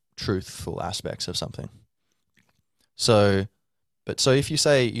two truthful aspects of something. So if you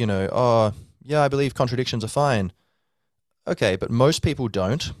say, oh, yeah, I believe contradictions are fine. Okay, but most people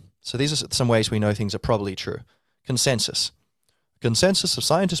don't. So these are some ways we know things are probably true. Consensus. Consensus of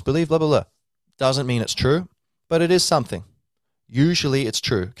scientists believe blah, blah, blah. Doesn't mean it's true, but it is something. Usually it's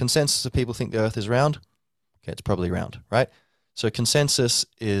true. Consensus of people think the earth is round. Okay, it's probably round, right? So consensus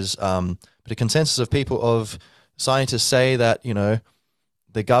is, but a consensus of scientists say that,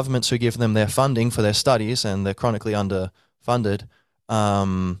 the governments who give them their funding for their studies and they're chronically underfunded,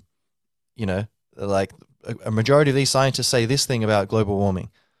 like a majority of these scientists say this thing about global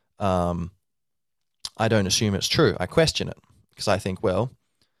warming. I don't assume it's true. I question it because I think, well,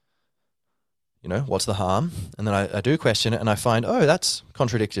 what's the harm? And then I do question it and I find, oh, that's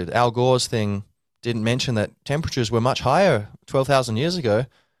contradicted. Al Gore's thing didn't mention that temperatures were much higher 12,000 years ago.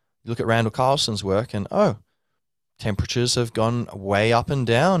 You look at Randall Carlson's work and, temperatures have gone way up and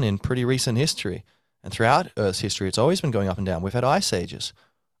down in pretty recent history. And throughout Earth's history, it's always been going up and down. We've had ice ages.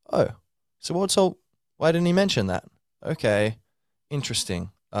 Oh, so why didn't he mention that? Okay,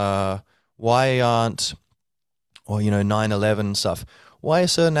 interesting. Why aren't, 9/11 stuff, why are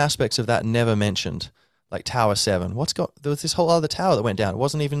certain aspects of that never mentioned? Like Tower 7. There was this whole other tower that went down. It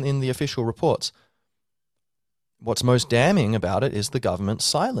wasn't even in the official reports. What's most damning about it is the government's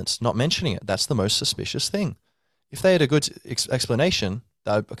silence, not mentioning it. That's the most suspicious thing. If they had a good explanation,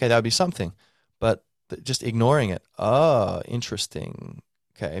 Okay, that would be something. But just ignoring it, oh, interesting.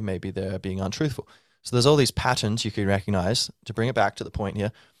 Okay, maybe they're being untruthful. So there's all these patterns you can recognize, to bring it back to the point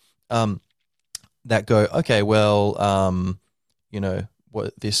here, that go, okay, well,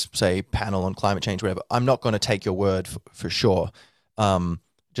 what this, say, panel on climate change, whatever, I'm not going to take your word for sure.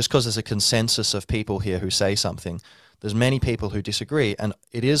 Just because there's a consensus of people here who say something, there's many people who disagree. And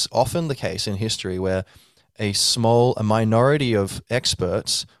it is often the case in history where a minority of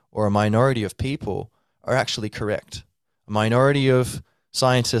experts or a minority of people are actually correct. A minority of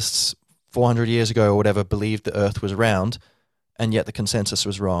scientists 400 years ago or whatever believed the Earth was round, and yet the consensus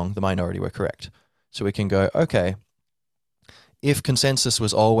was wrong. The minority were correct. So we can go, okay, if consensus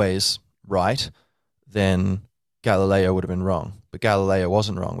was always right, then Galileo would have been wrong. But Galileo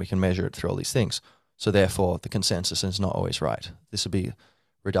wasn't wrong. We can measure it through all these things. So therefore, the consensus is not always right. This would be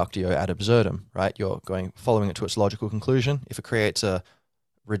reductio ad absurdum, right? You're following it to its logical conclusion. If it creates a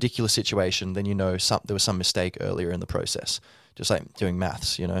ridiculous situation, then you know there was some mistake earlier in the process. Just like doing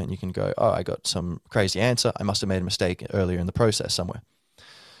maths, and you can go, oh, I got some crazy answer. I must have made a mistake earlier in the process somewhere.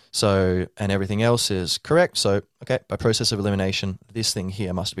 So, and everything else is correct. So, okay, by process of elimination, this thing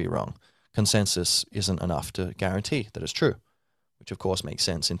here must be wrong. Consensus isn't enough to guarantee that it's true, which of course makes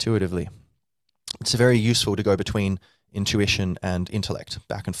sense intuitively. It's very useful to go between intuition and intellect,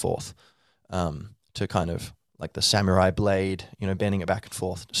 back and forth, to kind of like the samurai blade, bending it back and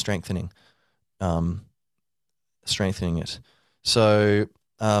forth, strengthening it. So,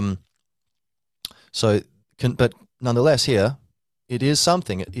 but nonetheless, here it is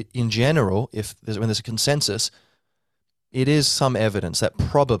something. In general, when there's a consensus, it is some evidence that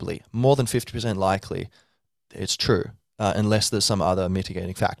probably more than 50% likely it's true, unless there's some other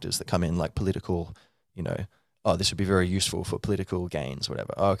mitigating factors that come in, like political, oh, this would be very useful for political gains,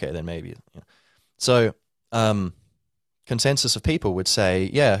 whatever. Okay, then maybe. So, consensus of people would say,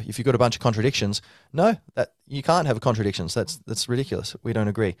 yeah, if you've got a bunch of contradictions, no, that you can't have contradictions. That's ridiculous. We don't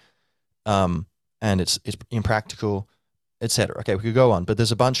agree, and it's impractical, etc. Okay, we could go on, but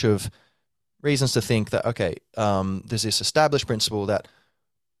there's a bunch of reasons to think that, okay, there's this established principle that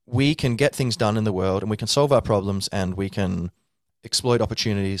we can get things done in the world and we can solve our problems and we can exploit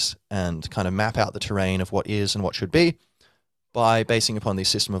opportunities and kind of map out the terrain of what is and what should be by basing upon this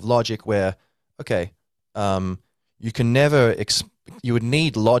system of logic where, okay, you can never, you would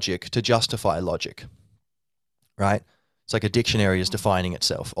need logic to justify logic, right? It's like a dictionary is defining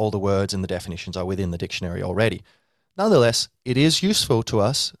itself. All the words and the definitions are within the dictionary already. Nonetheless, it is useful to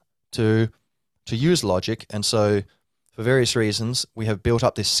us to use logic, and so for various reasons, we have built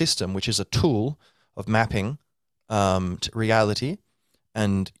up this system, which is a tool of mapping to reality,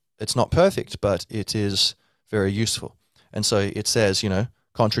 and it's not perfect, but it is very useful. And so it says,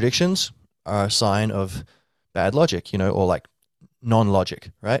 contradictions are a sign of bad logic, or like non-logic,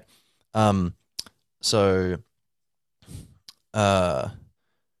 right?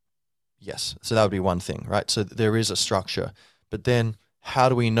 Yes, so that would be one thing, right? So there is a structure, but then how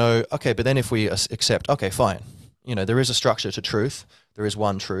do we know? Okay, but then if we accept, okay, fine, there is a structure to truth. There is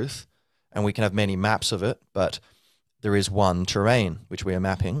one truth, and we can have many maps of it, but there is one terrain which we are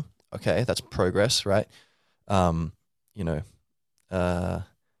mapping. Okay, that's progress, right?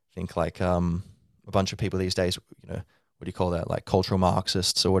 Think like a bunch of people these days, what do you call that? Like cultural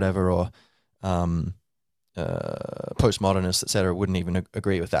Marxists or whatever, or postmodernists, etc., wouldn't even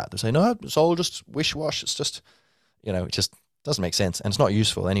agree with that. They say, no, it's all just wish-wash. It's just, it just doesn't make sense, and it's not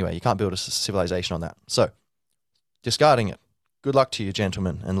useful anyway. You can't build a civilization on that. So, discarding it. Good luck to you,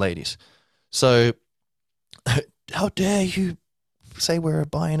 gentlemen and ladies. So, how dare you say we're a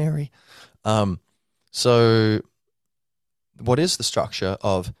binary? So, what is the structure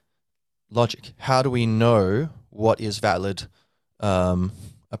of logic? How do we know what is valid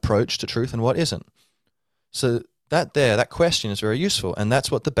approach to truth and what isn't? So that question is very useful, and that's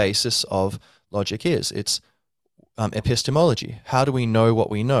what the basis of logic is. It's epistemology. How do we know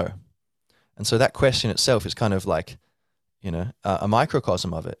what we know? And so that question itself is kind of like, a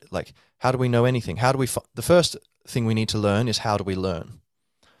microcosm of it. Like, how do we know anything? How do we? The first thing we need to learn is how do we learn?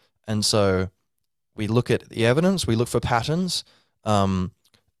 And so we look at the evidence, we look for patterns, and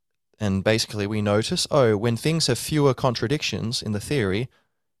basically we notice, when things have fewer contradictions in the theory,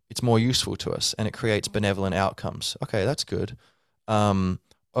 it's more useful to us, and it creates benevolent outcomes. Okay, that's good. There's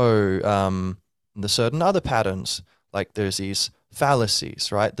certain other patterns, like there's these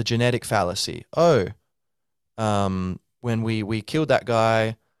fallacies, right? The genetic fallacy. When we killed that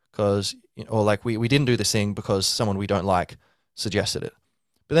guy because, or like we didn't do this thing because someone we don't like suggested it.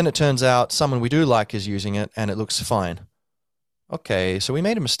 But then it turns out someone we do like is using it and it looks fine. Okay, so we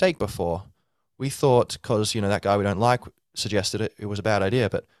made a mistake before. We thought because, that guy we don't like suggested it was a bad idea,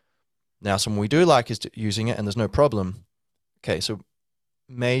 but now someone we do like is using it and there's no problem. Okay, so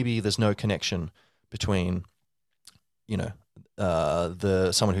maybe there's no connection between,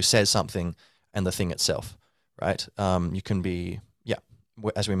 someone who says something and the thing itself, right? You can be,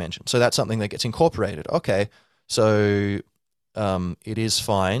 as we mentioned. So that's something that gets incorporated. Okay, so it is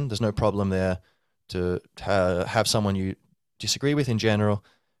fine. There's no problem there to have someone you disagree with in general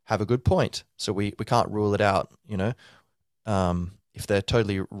have a good point. So we can't rule it out, if they're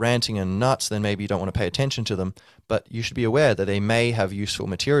totally ranting and nuts, then maybe you don't want to pay attention to them. But you should be aware that they may have useful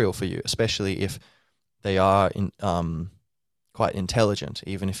material for you, especially if they are quite intelligent,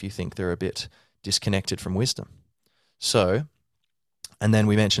 even if you think they're a bit disconnected from wisdom. So, and then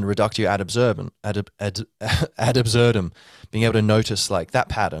we mentioned reductio ad absurdum, being able to notice like that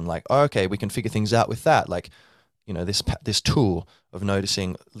pattern, like, oh, okay, we can figure things out with that. Like, this tool of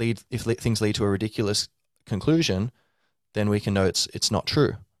noticing if things lead to a ridiculous conclusion, then we can know it's not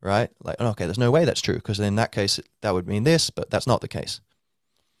true, right? Like, okay, there's no way that's true, because in that case, that would mean this, but that's not the case.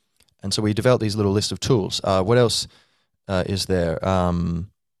 And so we developed these little list of tools. What else is there?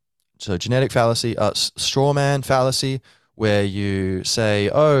 So genetic fallacy, straw man fallacy, where you say,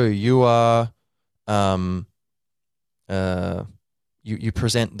 oh, you are, you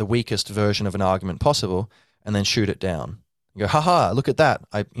present the weakest version of an argument possible and then shoot it down. You go, haha, look at that.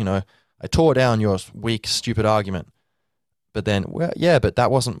 I tore down your weak, stupid argument. But then, well, yeah, but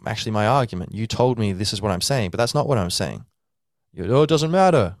that wasn't actually my argument. You told me this is what I'm saying, but that's not what I'm saying. Oh, it doesn't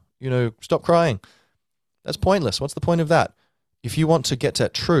matter. Stop crying. That's pointless. What's the point of that? If you want to get to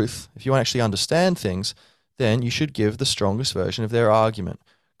truth, if you want to actually understand things, then you should give the strongest version of their argument.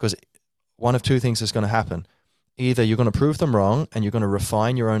 Because one of two things is going to happen. Either you're going to prove them wrong and you're going to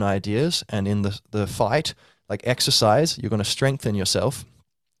refine your own ideas, and in the fight, like exercise, you're going to strengthen yourself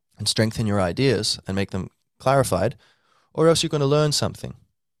and strengthen your ideas and make them clarified, or else you're going to learn something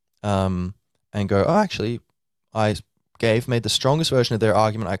and go, oh, actually, I made the strongest version of their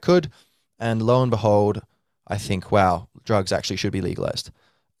argument I could, and lo and behold, I think, wow, drugs actually should be legalized.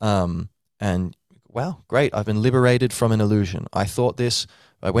 And wow, great, I've been liberated from an illusion. I thought this,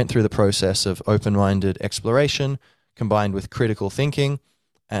 I went through the process of open-minded exploration combined with critical thinking,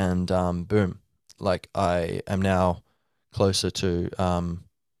 and boom, like I am now closer to a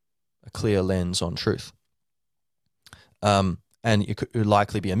clear lens on truth. And it would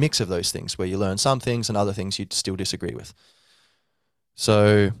likely be a mix of those things, where you learn some things and other things you'd still disagree with.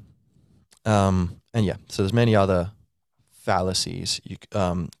 So, so there's many other fallacies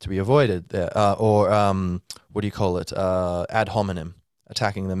to be avoided there, or what do you call it? Ad hominem,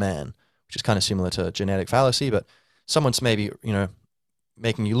 attacking the man, which is kind of similar to genetic fallacy, but someone's maybe,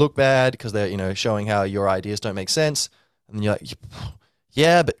 making you look bad because they're, showing how your ideas don't make sense. And you're like,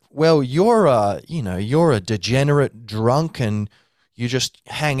 yeah, but well, you're a degenerate drunk and you just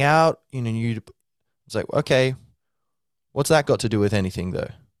hang out, it's like, okay, what's that got to do with anything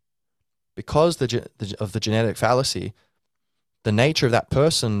though? Because of the genetic fallacy, the nature of that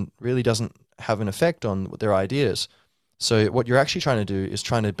person really doesn't have an effect on their ideas. So what you're actually trying to do is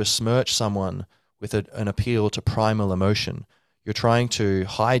trying to besmirch someone with an appeal to primal emotion. You're trying to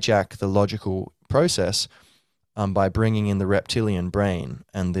hijack the logical process by bringing in the reptilian brain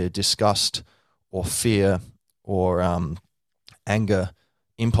and the disgust or fear or anger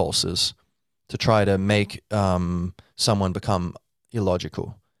impulses to try to make someone become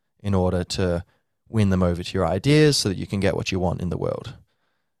illogical in order to win them over to your ideas so that you can get what you want in the world.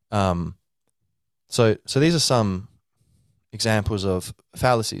 So these are some examples of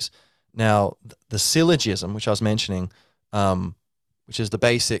fallacies. Now, the syllogism, which I was mentioning, which is the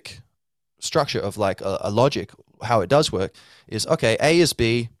basic structure of like a logic, how it does work, is, okay, A is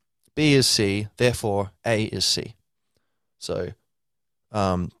B, B is C, therefore A is C. So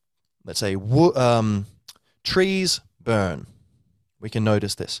let's say trees burn. We can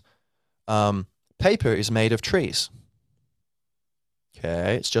notice this. Paper is made of trees.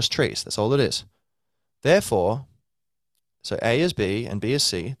 Okay, it's just trees. That's all it is. Therefore, so A is B and B is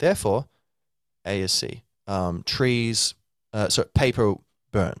C. Therefore, A is C. Paper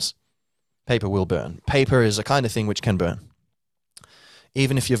burns. Paper will burn. Paper is a kind of thing which can burn.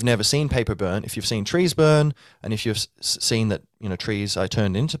 Even if you've never seen paper burn, if you've seen trees burn, and if you've seen that trees are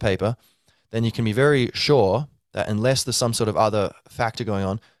turned into paper, then you can be very sure that unless there's some sort of other factor going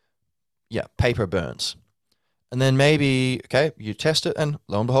on, yeah, paper burns. And then maybe, okay, you test it and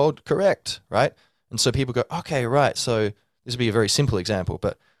lo and behold, correct, right? And so people go, okay, right, so this would be a very simple example,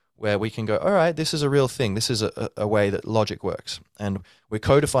 but where we can go, all right, this is a real thing. This is a way that logic works. And we're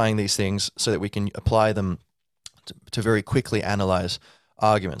codifying these things so that we can apply them to very quickly analyze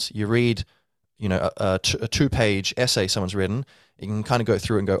arguments. You read, a 2-page essay someone's written, you can kind of go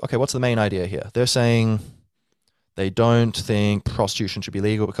through and go, okay, what's the main idea here? They're saying they don't think prostitution should be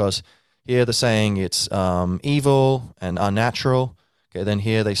legal because here they're saying it's evil and unnatural. Okay, then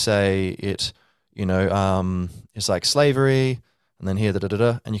here they say it, it's like slavery, and then here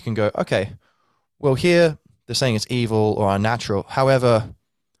and you can go, okay, well here they're saying it's evil or unnatural. However,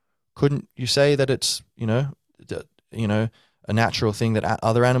 couldn't you say that it's a natural thing that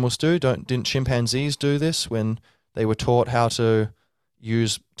other animals do? Didn't chimpanzees do this when they were taught how to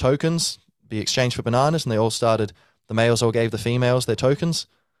use tokens, be exchanged for bananas, and the males all gave the females their tokens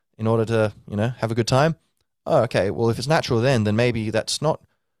in order to, have a good time? Oh, okay, well, if it's natural then maybe that's not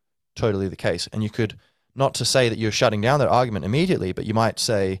totally the case. And you could, not to say that you're shutting down that argument immediately, but you might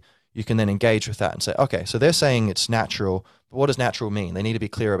say, you can then engage with that and say, okay, so they're saying it's natural, but what does natural mean? They need to be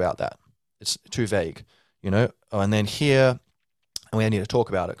clear about that. It's too vague, and then here, and we need to talk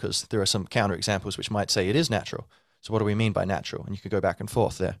about it because there are some counterexamples which might say it is natural. So what do we mean by natural? And you could go back and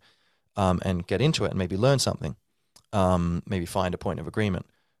forth there and get into it and maybe learn something, maybe find a point of agreement.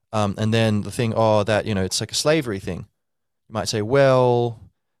 And then the thing, that, it's like a slavery thing. You might say, well,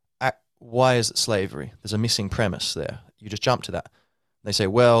 why is it slavery? There's a missing premise there. You just jump to that. They say,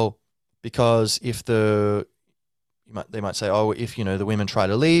 well, because if they might say, if, the women try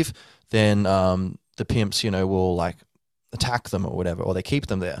to leave, then the pimps, will like attack them or whatever, or they keep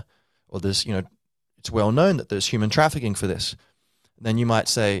them there. Or there's, it's well known that there's human trafficking for this. Then you might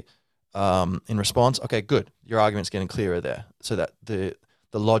say, in response, okay, good, your argument's getting clearer there, so that the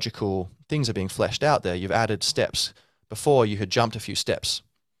logical things are being fleshed out there. You've added steps. Before you had jumped a few steps.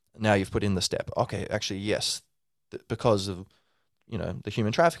 Now you've put in the step. Okay, actually, yes, because of, the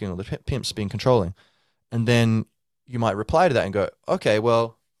human trafficking or the pimps being controlling. And then you might reply to that and go, okay,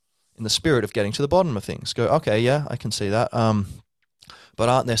 well, in the spirit of getting to the bottom of things, go, okay, yeah, I can see that. But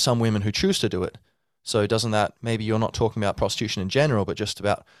aren't there some women who choose to do it? So doesn't that, maybe you're not talking about prostitution in general, but just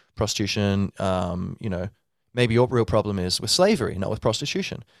about prostitution, maybe your real problem is with slavery, not with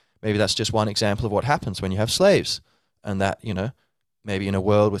prostitution. Maybe that's just one example of what happens when you have slaves. And that, maybe in a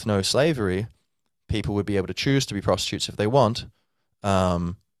world with no slavery, people would be able to choose to be prostitutes if they want.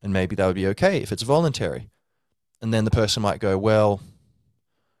 And maybe that would be okay if it's voluntary. And then the person might go, well,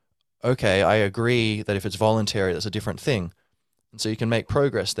 okay, I agree that if it's voluntary, that's a different thing. And so you can make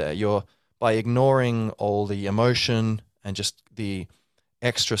progress there. By ignoring all the emotion and just the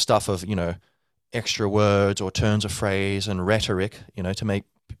extra stuff of, extra words or turns of phrase and rhetoric, to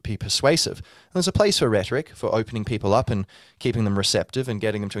be persuasive. And there's a place for rhetoric, for opening people up and keeping them receptive and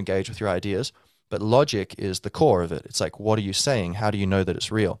getting them to engage with your ideas. But logic is the core of it. It's like, what are you saying? How do you know that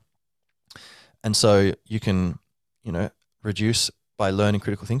it's real? And so you can, reduce, by learning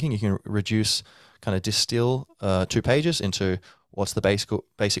critical thinking, you can reduce, kind of distill 2 pages into what's the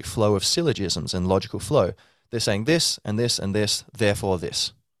basic flow of syllogisms and logical flow. They're saying this and this and this, therefore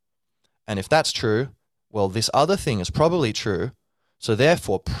this. And if that's true, well, this other thing is probably true. So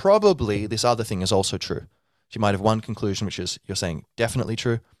therefore, probably this other thing is also true. So you might have one conclusion, which is you're saying definitely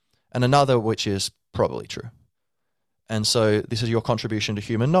true, and another which is probably true. And so this is your contribution to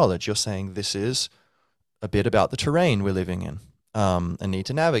human knowledge. You're saying this is a bit about the terrain we're living in and need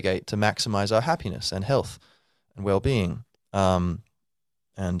to navigate to maximize our happiness and health and well-being and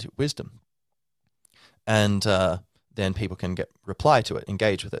wisdom. And then people can reply to it,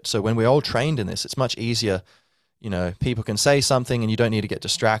 engage with it. So when we're all trained in this, it's much easier. People can say something and you don't need to get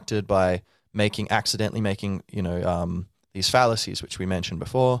distracted by accidentally making, these fallacies, which we mentioned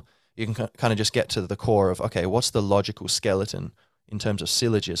before. You can kind of just get to the core of, okay, what's the logical skeleton in terms of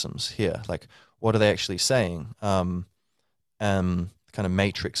syllogisms here? Like, what are they actually saying? Kind of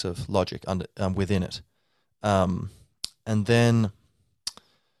matrix of logic within it. And then,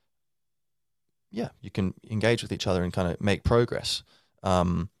 you can engage with each other and kind of make progress.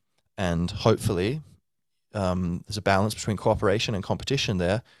 And hopefully, there's a balance between cooperation and competition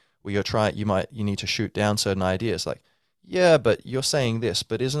there, where you need to shoot down certain ideas like, yeah, but you're saying this,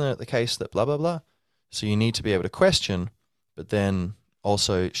 but isn't it the case that blah, blah, blah? So you need to be able to question, but then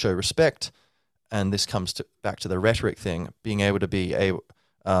also show respect. And this comes back to the rhetoric thing, being able to be able,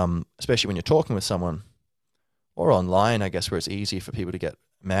 especially when you're talking with someone or online, I guess, where it's easy for people to get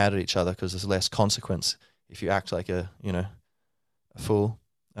mad at each other because there's less consequence if you act like a fool.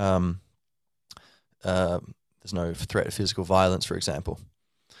 There's no threat of physical violence, for example.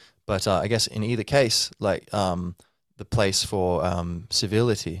 But I guess in either case, like the place for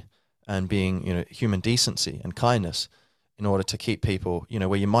civility and being, human decency and kindness in order to keep people,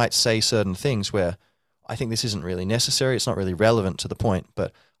 where you might say certain things where I think this isn't really necessary, it's not really relevant to the point,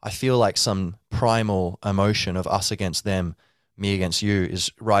 but I feel like some primal emotion of us against them me against you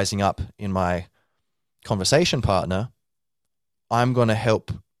is rising up in my conversation partner, I'm going to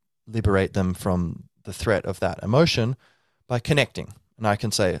help liberate them from the threat of that emotion by connecting. And I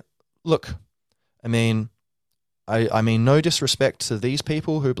can say, look, I mean, I mean, no disrespect to these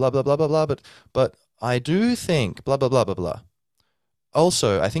people who blah, blah, blah, blah, blah, but I do think blah, blah, blah, blah, blah.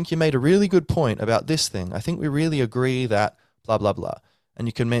 Also, I think you made a really good point about this thing. I think we really agree that blah, blah, blah. And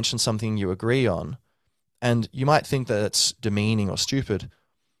you can mention something you agree on. And you might think that it's demeaning or stupid,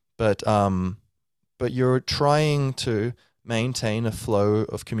 but you're trying to maintain a flow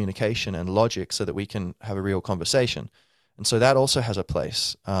of communication and logic so that we can have a real conversation. And so that also has a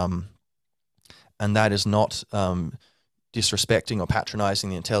place. And that is not disrespecting or patronizing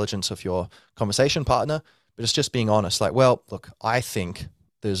the intelligence of your conversation partner, but it's just being honest. Like, well, look, I think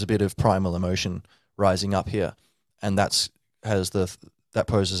there's a bit of primal emotion rising up here, and that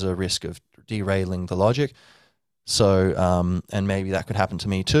poses a risk of derailing the logic. So, and maybe that could happen to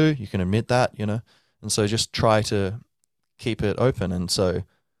me too. You can admit that, and so just try to keep it open. And so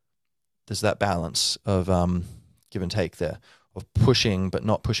there's that balance of give and take there, of pushing but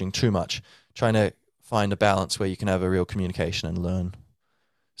not pushing too much, trying to find a balance where you can have a real communication and learn.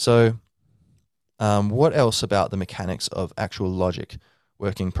 So what else about the mechanics of actual logic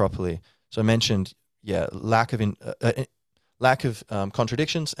working properly? So I mentioned, lack of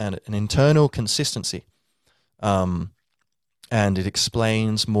contradictions and an internal consistency. And it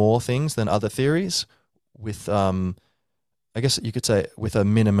explains more things than other theories with, I guess you could say, with a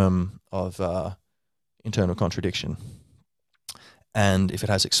minimum of internal contradiction. And if it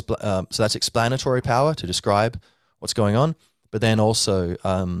has, so that's explanatory power to describe what's going on, but then also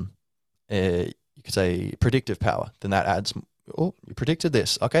you could say predictive power. Then that adds, oh, you predicted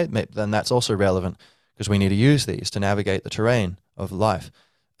this. Okay, then that's also relevant because we need to use these to navigate the terrain of life.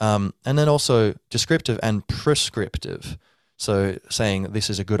 And then also descriptive and prescriptive. So saying this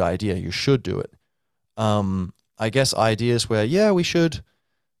is a good idea, you should do it. I guess ideas where, we should,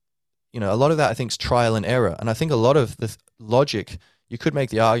 a lot of that I think is trial and error. And I think a lot of the logic, you could make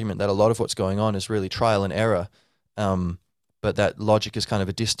the argument that a lot of what's going on is really trial and error. But that logic is kind of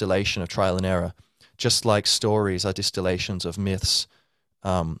a distillation of trial and error. Just like stories are distillations of myths,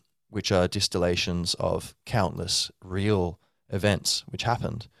 which are distillations of countless real events which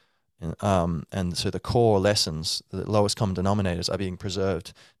happened. And so the core lessons, the lowest common denominators, are being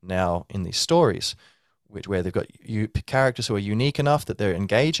preserved now in these stories, where they've got characters who are unique enough that they're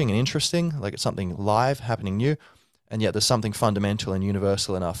engaging and interesting, like it's something live happening new, and yet there's something fundamental and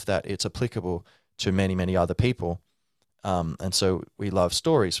universal enough that it's applicable to many, many other people. And so we love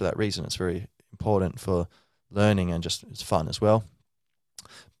stories for that reason. It's very important for learning and just it's fun as well.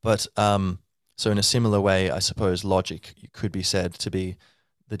 But so in a similar way, I suppose logic could be said to be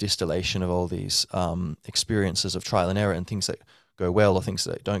the distillation of all these experiences of trial and error and things that go well or things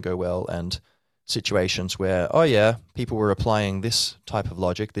that don't go well, and situations where, people were applying this type of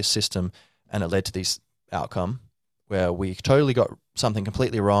logic, this system, and it led to this outcome where we totally got something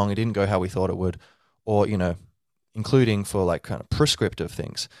completely wrong. It didn't go how we thought it would, or, including for like kind of prescriptive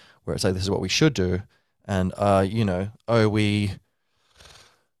things where it's like, this is what we should do. And, we,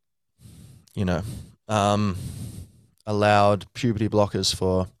 allowed puberty blockers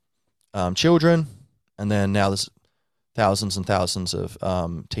for children, and then now there's thousands and thousands of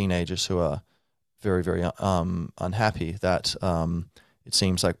teenagers who are very, very unhappy that it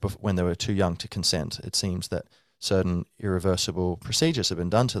seems like when they were too young to consent, it seems that certain irreversible procedures have been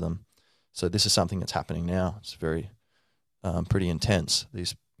done to them. So this is something that's happening now. It's very pretty intense.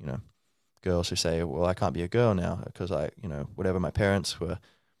 These, girls who say, well, I can't be a girl now because whatever my parents were,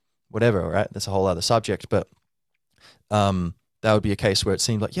 whatever, right? That's a whole other subject. But that would be a case where it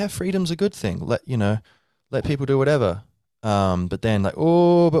seemed like, freedom's a good thing. Let people do whatever. But then like,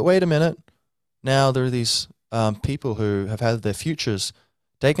 but wait a minute. Now there are these people who have had their futures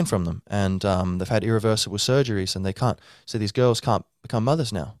taken from them, and they've had irreversible surgeries, and they can't. So these girls can't become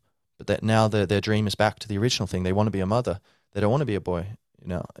mothers now. But that now their dream is back to the original thing. They want to be a mother. They don't want to be a boy,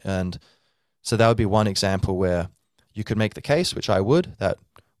 And so that would be one example where you could make the case, which I would, that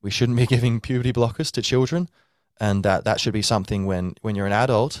we shouldn't be giving puberty blockers to children, and that should be something when you're an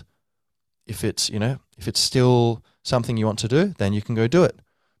adult, if it's still something you want to do, then you can go do it.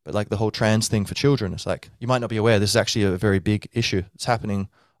 But like the whole trans thing for children, it's like, you might not be aware, this is actually a very big issue. It's happening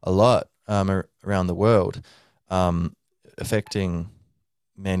a lot around the world, affecting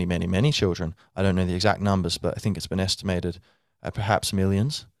many, many, many children. I don't know the exact numbers, but I think it's been estimated at perhaps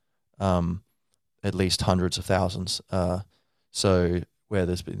millions, at least hundreds of thousands. So where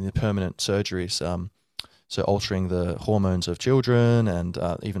there's been the permanent surgeries, so altering the hormones of children and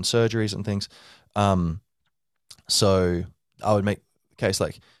even surgeries and things. So I would make the case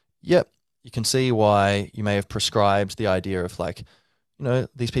like, yep, you can see why you may have prescribed the idea of like,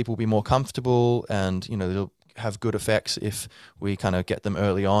 these people will be more comfortable and, they'll have good effects if we kind of get them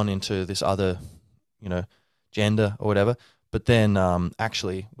early on into this other, gender or whatever. But then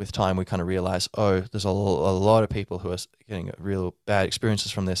actually with time we kind of realize, there's a lot of people who are getting real bad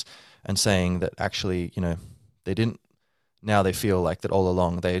experiences from this and saying that actually, they didn't, now they feel like that all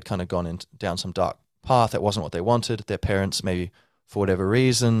along they had kind of gone down some dark path that wasn't what they wanted. Their parents, maybe for whatever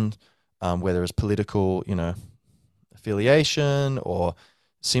reason, whether it's political, affiliation or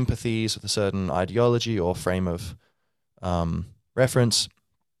sympathies with a certain ideology or frame of reference,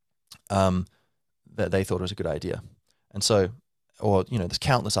 that they thought was a good idea. And so, or, there's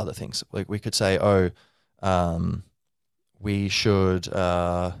countless other things. Like we could say, we should,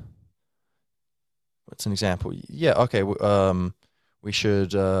 what's an example? Yeah, okay, we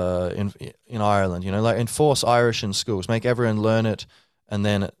should, in Ireland, like enforce Irish in schools, make everyone learn it, and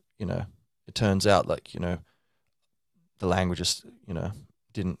then, it turns out like, the languages,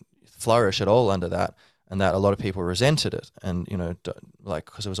 didn't flourish at all under that, and that a lot of people resented it, and,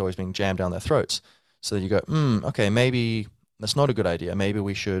 because it was always being jammed down their throats. So you go, okay, maybe that's not a good idea. Maybe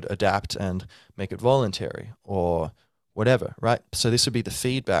we should adapt and make it voluntary or whatever, right? So this would be the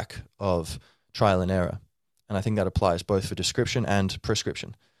feedback of trial and error. And I think that applies both for description and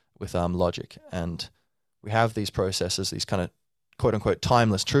prescription with logic. And we have these processes, these kind of quote unquote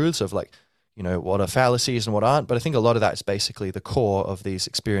timeless truths of like, what are fallacies and what aren't. But I think a lot of that is basically the core of these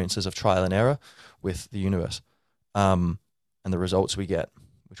experiences of trial and error with the universe, and the results we get,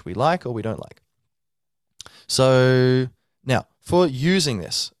 which we like or we don't like. So now for using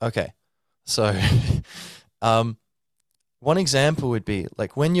this, okay, so one example would be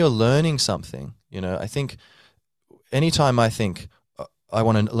like when you're learning something, I think anytime I think I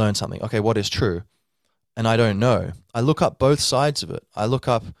want to learn something, okay, what is true? And I don't know, I look up both sides of it. I look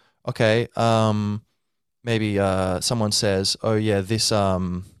up, okay, maybe someone says, oh yeah, this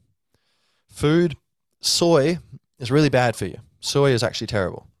food, soy, is really bad for you. Soy is actually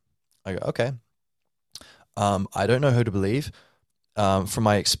terrible. I go, okay. I don't know who to believe. From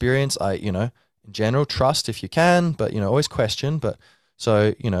my experience, I, in general, trust if you can, but, always question. But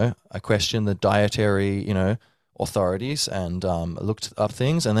so, I question the dietary, authorities and looked up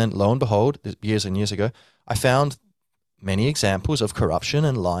things. And then lo and behold, years and years ago, I found many examples of corruption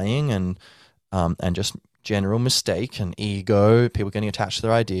and lying and just general mistake and ego, people getting attached to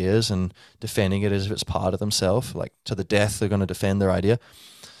their ideas and defending it as if it's part of themselves, like to the death they're going to defend their idea.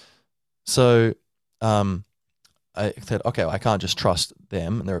 So I said, okay, well, I can't just trust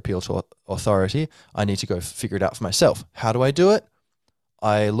them and their appeal to authority. I need to go figure it out for myself. How do I do it?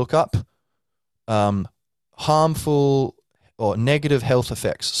 I look up harmful or negative health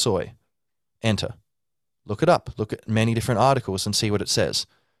effects, soy. Enter. Look it up. Look at many different articles and see what it says.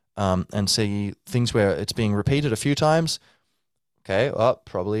 And see things where it's being repeated a few times. Okay, well,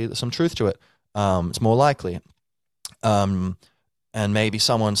 probably there's some truth to it. It's more likely. And maybe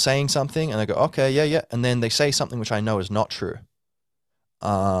someone's saying something and they go, okay, yeah. And then they say something which I know is not true.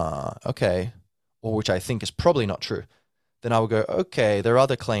 Okay. Or which I think is probably not true. Then I will go, okay, there are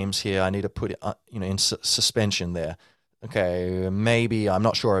other claims here. I need to put it, in suspension there. Okay, maybe I'm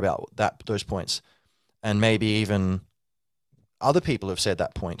not sure about those points. And maybe even other people have said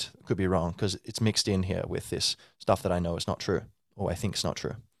that point could be wrong because it's mixed in here with this stuff that I know is not true or I think is not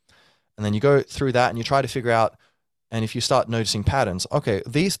true. And then you go through that and you try to figure out, and if you start noticing patterns, okay,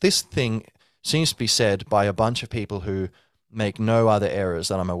 this thing seems to be said by a bunch of people who make no other errors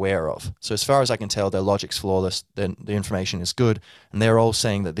that I'm aware of. So as far as I can tell, their logic's flawless, the information is good, and they're all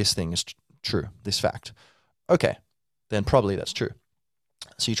saying that this thing is true, this fact. Okay, then probably that's true.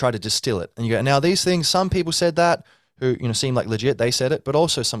 So you try to distill it, and you go, now these things, some people said that, who seem like legit, they said it, but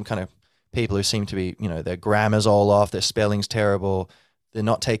also some kind of people who seem to be, their grammar's all off, their spelling's terrible, they're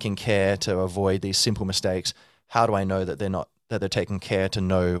not taking care to avoid these simple mistakes. How do I know that they're taking care to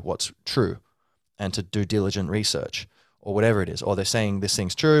know what's true and to do diligent research or whatever it is? Or they're saying this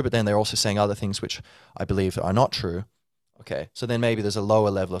thing's true, but then they're also saying other things which I believe are not true. Okay, so then maybe there's a lower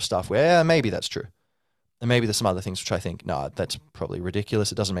level of stuff where maybe that's true. And maybe there's some other things which I think, no, that's probably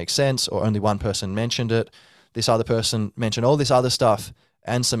ridiculous. It doesn't make sense. Or only one person mentioned it. This other person mentioned all this other stuff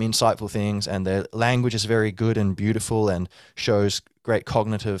and some insightful things. And their language is very good and beautiful and shows great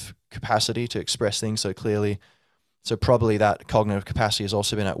cognitive capacity to express things so clearly. So probably that cognitive capacity has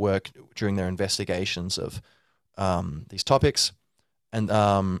also been at work during their investigations of these topics. And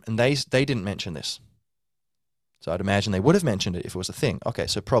they didn't mention this. So I'd imagine they would have mentioned it if it was a thing. Okay,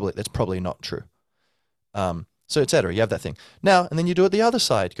 so that's probably not true. So et cetera. You have that thing. Now, and then you do it the other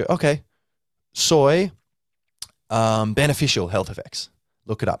side. You go, okay, soy, beneficial health effects.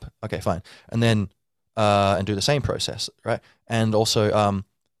 Look it up. Okay, fine. And then and do the same process, right? And also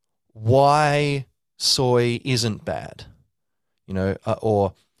why soy isn't bad,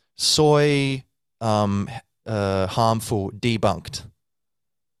 or soy harmful debunked,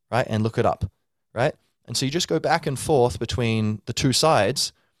 right? And look it up, right? And so you just go back and forth between the two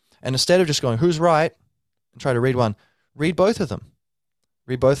sides, and instead of just going, who's right, and try to read one, read both of them.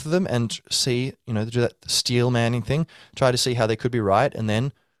 Read both of them and see, do that steel manning thing, try to see how they could be right, and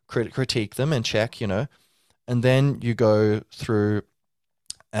then critique them and check, and then you go through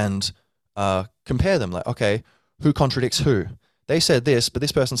and compare them. Like, okay, who contradicts who? They said this, but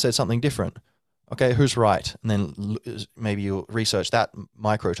this person said something different. Okay, who's right? And then maybe you'll research that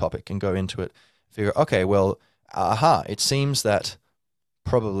micro topic and go into it. Figure, okay, well, it seems that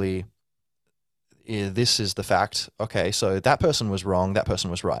probably this is the fact. Okay, so that person was wrong, that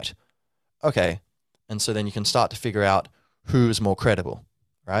person was right. Okay, and so then you can start to figure out who is more credible,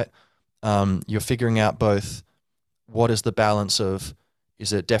 right? You're figuring out both what is the balance of,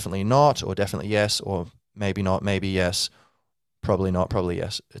 is it definitely not, or definitely yes, or maybe not, maybe yes, probably not, probably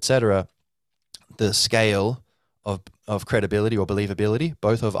yes, etc. The scale of credibility or believability,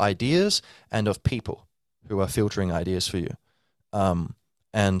 both of ideas and of people who are filtering ideas for you.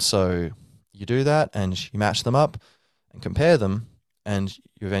 And so you do that and you match them up and compare them, and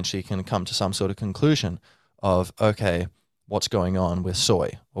you eventually can come to some sort of conclusion of, okay, what's going on with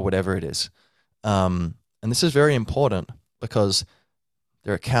soy or whatever it is. And this is very important because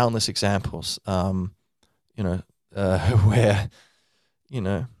there are countless examples, where,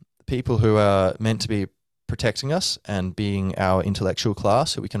 people who are meant to be protecting us and being our intellectual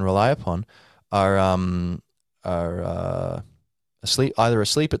class who we can rely upon are asleep, either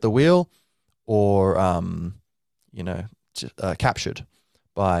asleep at the wheel or, captured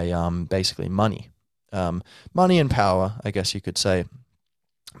by basically money. Money and power, I guess you could say,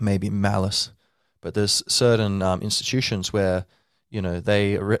 maybe malice. But there's certain institutions where,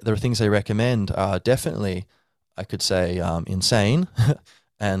 there are things they recommend are definitely, I could say, insane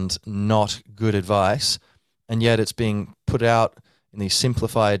and not good advice, and yet it's being put out in these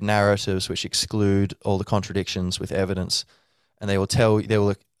simplified narratives which exclude all the contradictions with evidence, and they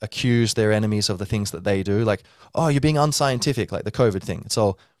will accuse their enemies of the things that they do, like, oh, you're being unscientific, like the COVID thing. It's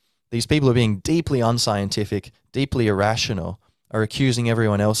all, these people are being deeply unscientific, deeply irrational, are accusing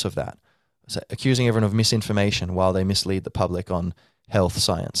everyone else of that, accusing everyone of misinformation while they mislead the public on health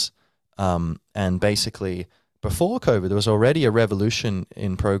science. And basically, before COVID, there was already a revolution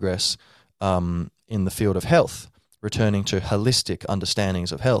in progress in the field of health, returning to holistic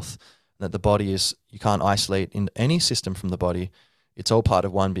understandings of health, that the body is, you can't isolate in any system from the body. It's all part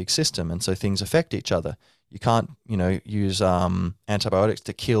of one big system, and so things affect each other. You can't, use antibiotics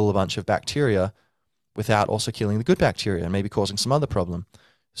to kill a bunch of bacteria without also killing the good bacteria and maybe causing some other problem.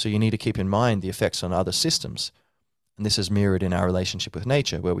 So you need to keep in mind the effects on other systems. And this is mirrored in our relationship with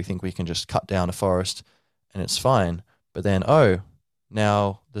nature, where we think we can just cut down a forest and it's fine. But then,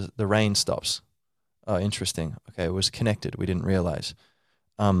 now the rain stops. Oh, interesting. Okay, it was connected. We didn't realize.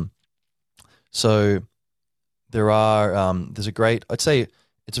 So there's a great, I'd say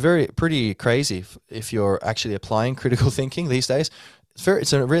it's pretty crazy if you're actually applying critical thinking these days.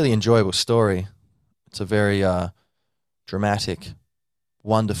 It's a really enjoyable story. It's a very dramatic,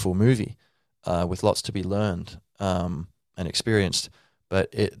 wonderful movie with lots to be learned and experienced.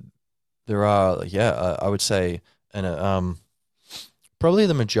 But there are, I would say, probably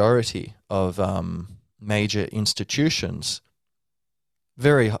the majority of major institutions,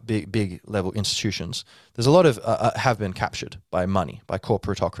 very big level institutions, there's a lot of have been captured by money, by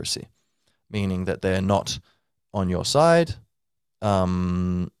corporatocracy, meaning that they're not on your side,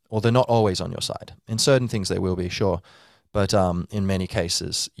 or they're not always on your side. In certain things they will be, sure, but in many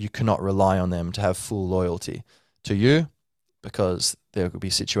cases you cannot rely on them to have full loyalty to you, because there could be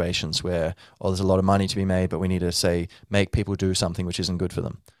situations where, there's a lot of money to be made, but we need to, say, make people do something which isn't good for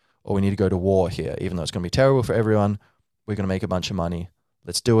them. Or we need to go to war here, even though it's going to be terrible for everyone. We're going to make a bunch of money.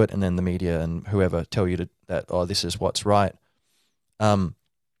 Let's do it. And then the media and whoever tell you that, this is what's right. And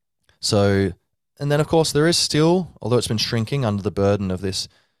then, of course, there is still, although it's been shrinking under the burden of this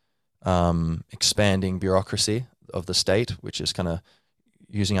expanding bureaucracy of the state, which is kind of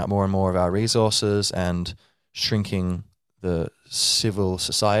using up more and more of our resources and shrinking the civil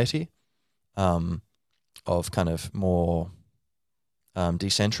society of kind of more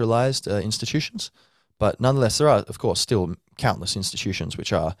decentralized institutions. But nonetheless, there are, of course, still countless institutions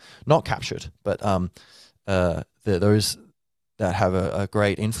which are not captured, but those that have a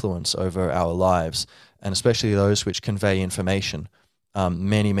great influence over our lives, and especially those which convey information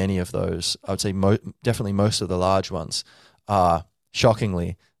many of those, I would say definitely most of the large ones, are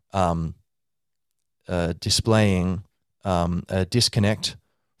shockingly displaying a disconnect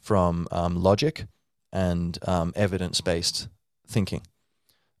from logic and evidence-based thinking.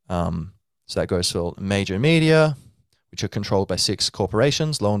 So that goes for major media, which are controlled by 6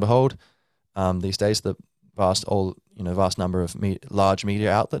 corporations. Lo and behold, these days the vast number of large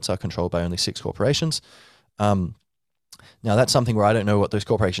media outlets are controlled by only 6 corporations. Now that's something where I don't know what those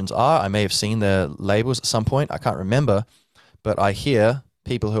corporations are. I may have seen their labels at some point. I can't remember, but I hear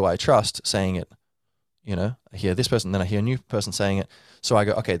people who I trust saying it. I hear this person, then I hear a new person saying it. So I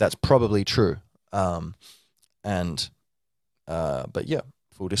go, okay, that's probably true. But yeah,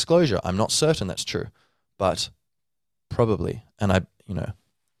 full disclosure, I'm not certain that's true, but probably. And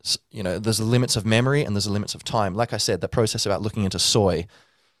there's the limits of memory and there's the limits of time. Like I said, the process about looking into soy,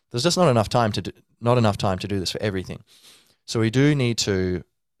 there's just not enough time to do this for everything. So we do need to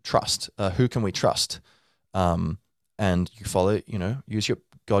trust. Who can we trust? And you follow, use your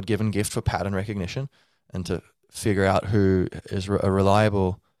God-given gift for pattern recognition and to figure out who is a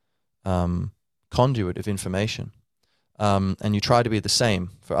reliable conduit of information. And you try to be the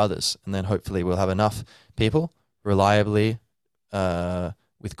same for others. And then hopefully we'll have enough people reliably,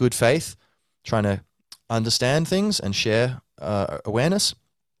 with good faith, trying to understand things and share awareness.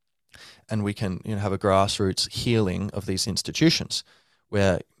 And we can have a grassroots healing of these institutions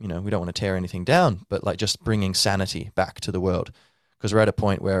where, we don't want to tear anything down, but like just bringing sanity back to the world. Because we're at a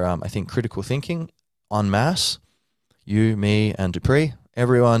point where I think critical thinking en masse, you, me, and Dupree,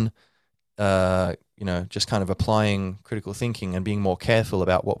 everyone, just kind of applying critical thinking and being more careful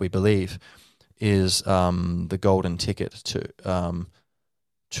about what we believe is the golden ticket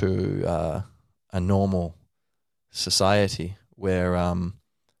to a normal society where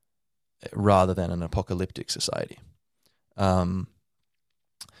rather than an apocalyptic society.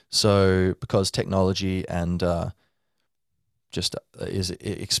 So because technology and just is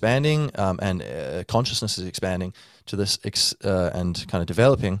expanding and consciousness is expanding to this and kind of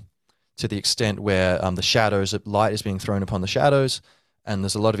developing to the extent where the shadows, light is being thrown upon the shadows, and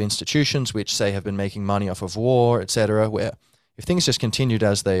there's a lot of institutions which say have been making money off of war, etc., where if things just continued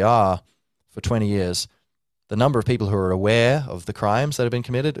as they are for 20 years, the number of people who are aware of the crimes that have been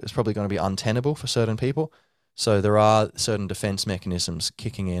committed is probably going to be untenable for certain people. So there are certain defense mechanisms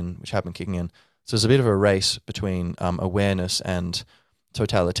kicking in, which have been kicking in. So there's a bit of a race between awareness and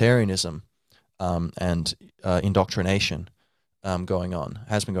totalitarianism and indoctrination going on.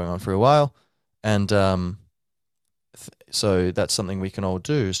 Has been going on for a while. And so that's something we can all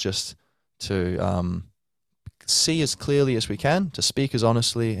do, is just to see as clearly as we can, to speak as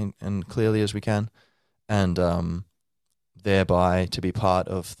honestly and clearly as we can, and thereby to be part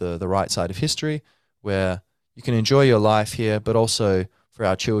of the right side of history, where you can enjoy your life here, but also for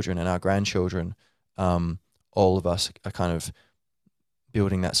our children and our grandchildren, all of us are kind of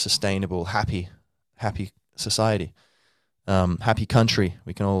building that sustainable, happy society, happy country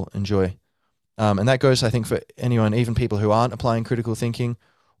we can all enjoy. And that goes, I think, for anyone, even people who aren't applying critical thinking,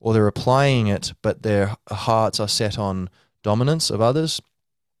 or they're applying it, but their hearts are set on dominance of others.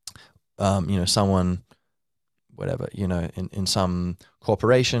 Someone, whatever, in some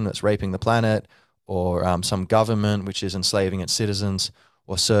corporation that's raping the planet, or some government which is enslaving its citizens,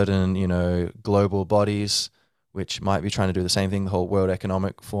 or certain, global bodies which might be trying to do the same thing. The whole World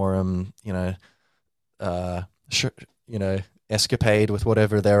Economic Forum, escapade with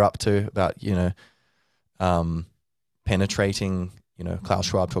whatever they're up to about, penetrating, Klaus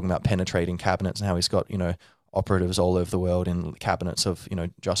Schwab talking about penetrating cabinets and how he's got, operatives all over the world in cabinets of,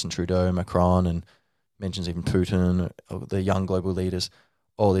 Justin Trudeau, Macron, and mentions even Putin, the young global leaders,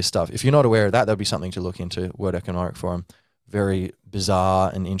 all this stuff. If you're not aware of that, that'd be something to look into. World Economic Forum, very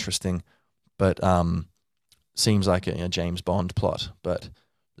bizarre and interesting, but seems like a James Bond plot. But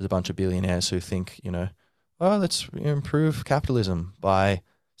there's a bunch of billionaires who think, let's improve capitalism by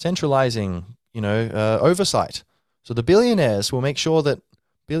centralizing, oversight. So the billionaires will make sure that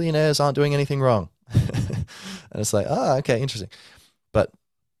billionaires aren't doing anything wrong. And it's like, okay, interesting. But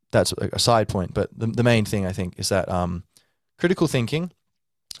that's a side point. But the main thing, I think, is that critical thinking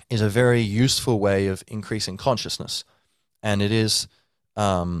is a very useful way of increasing consciousness. And it is,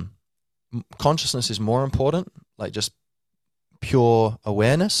 consciousness is more important, like just pure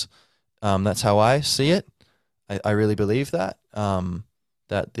awareness. That's how I see it. I really believe that,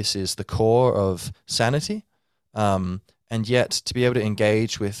 that this is the core of sanity. And yet to be able to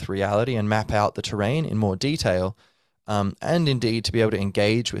engage with reality and map out the terrain in more detail, and indeed to be able to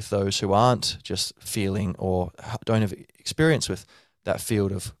engage with those who aren't just feeling or don't have experience with that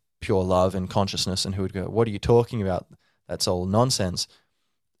field of pure love and consciousness, and who would go, what are you talking about? that's all nonsense.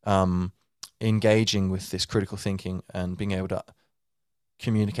 Engaging with this critical thinking and being able to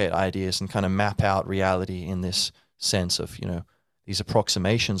communicate ideas and kind of map out reality in this sense of, these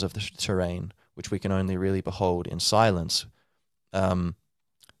approximations of the terrain, which we can only really behold in silence,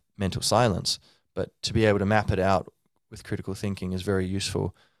 mental silence. But to be able to map it out with critical thinking is very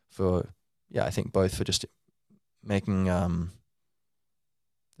useful for, I think both for just making,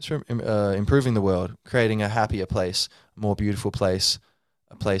 improving the world, creating a happier place, a more beautiful place,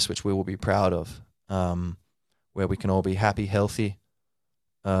 a place which we will be proud of, where we can all be happy, healthy,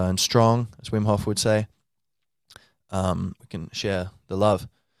 and strong, as Wim Hof would say. We can share the love.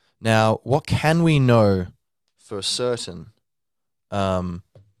 Now, what can we know for certain?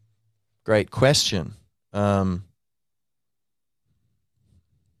 Great question. I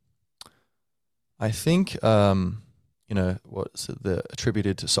think, what's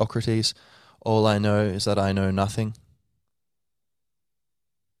attributed to Socrates? All I know is that I know nothing.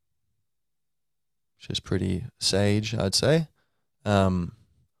 Which is pretty sage, I'd say.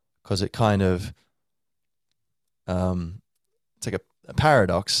 Because it kind of, it's like a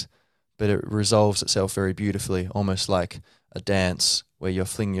paradox, but it resolves itself very beautifully, almost like a dance where you're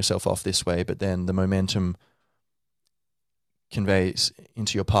flinging yourself off this way, but then the momentum conveys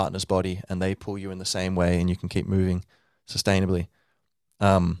into your partner's body and they pull you in the same way and you can keep moving sustainably.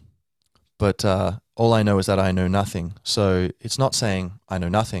 But all I know is that I know nothing. So it's not saying I know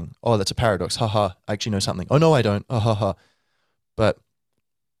nothing. Oh, that's a paradox. Haha, I actually know something. Oh, no, I don't. Oh, ha, ha. But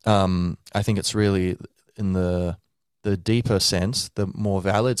I think it's really in the deeper sense, the more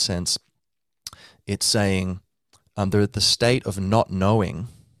valid sense, it's saying the state of not knowing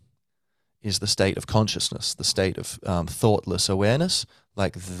is the state of consciousness, the state of thoughtless awareness,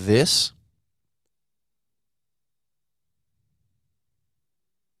 like this.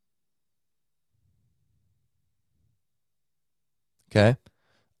 Okay.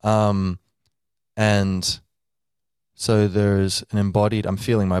 And so there's an embodied, I'm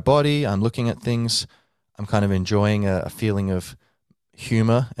feeling my body, I'm looking at things, I'm kind of enjoying a feeling of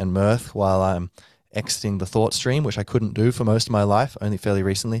humor and mirth while I'm exiting the thought stream, which I couldn't do for most of my life, only fairly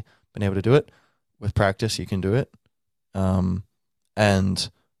recently been able to do it. With practice, you can do it.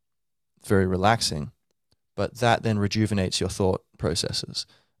 And very relaxing. But that then rejuvenates your thought processes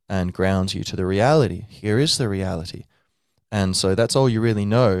and grounds you to the reality. Here is the reality. And so that's all you really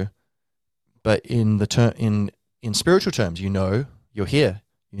know. But in spiritual terms, you're here.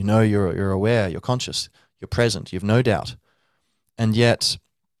 You're aware, you're conscious, you're present, you've no doubt. And yet,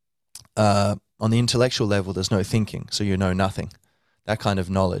 on the intellectual level, there's no thinking, so you know nothing. That kind of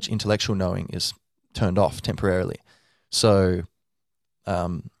knowledge, intellectual knowing, is turned off temporarily. So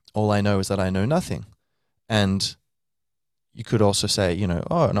all I know is that I know nothing. And you could also say,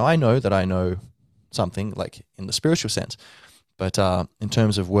 oh, no, I know that I know something, like in the spiritual sense. But in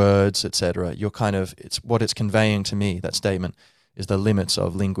terms of words, etc., it's what it's conveying to me, that statement, is the limits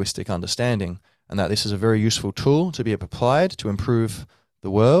of linguistic understanding, and that this is a very useful tool to be applied to improve the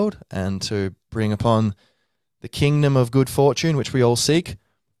world and to bring upon the kingdom of good fortune, which we all seek.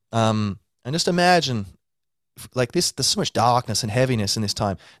 And just imagine, like this, there's so much darkness and heaviness in this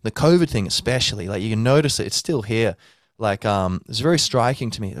time. The COVID thing especially, like you can notice it, it's still here. Like it's very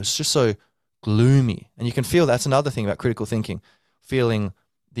striking to me. It was just so gloomy. And you can feel, that's another thing about critical thinking, feeling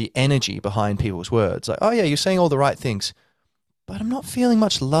the energy behind people's words. Like, oh yeah, you're saying all the right things, but I'm not feeling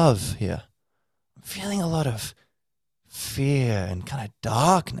much love here. I'm feeling a lot of fear and kind of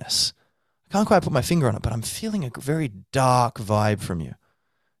darkness. I can't quite put my finger on it, but I'm feeling a very dark vibe from you,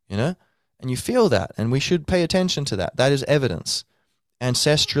 And you feel that, and we should pay attention to that. That is evidence.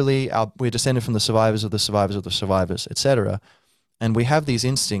 Ancestrally, we're descended from the survivors of the survivors of the survivors, etc. And we have these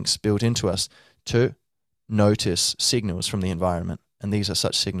instincts built into us to notice signals from the environment. And these are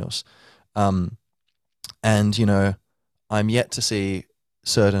such signals. And, I'm yet to see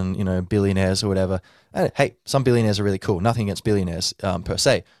certain, billionaires or whatever. And, hey, some billionaires are really cool. Nothing against billionaires per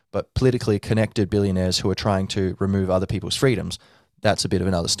se, but politically connected billionaires who are trying to remove other people's freedoms. That's a bit of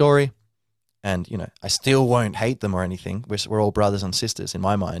another story. And, I still won't hate them or anything. We're all brothers and sisters in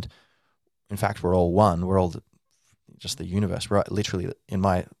my mind. In fact, we're all one. We're all just the universe. We're literally in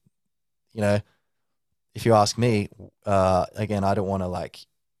my, if you ask me, again, I don't want to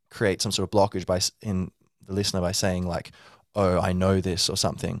create some sort of blockage in the listener by saying oh, I know this or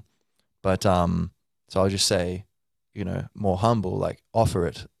something. But so I'll just say, more humble, offer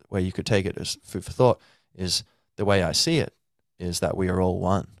it where you could take it as food for thought, is the way I see it is that we are all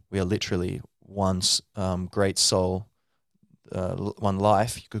one. We are literally one great soul, one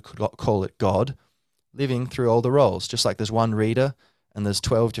life, you could call it God, living through all the roles. Just like there's one reader and there's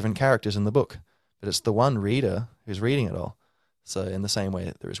 12 different characters in the book. but it's the one reader who's reading it all. So in the same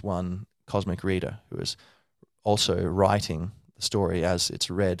way, there is one cosmic reader who is also writing the story as it's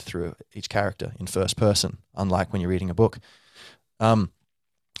read through each character in first person, unlike when you're reading a book. So,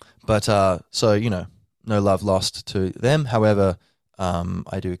 you know, no love lost to them. However,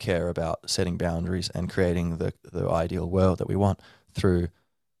 I do care about setting boundaries and creating the ideal world that we want through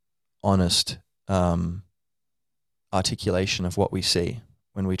honest articulation of what we see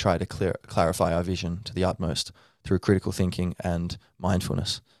when we try to clarify our vision to the utmost through critical thinking and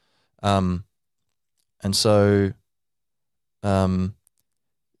mindfulness. What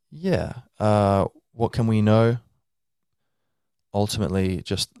can we know? Ultimately,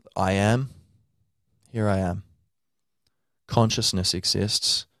 just I am. Here I am. Consciousness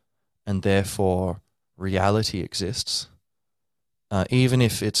exists, and therefore reality exists. Even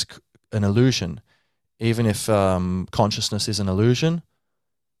if it's an illusion, even if consciousness is an illusion,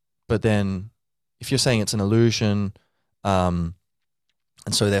 but then if you're saying it's an illusion, and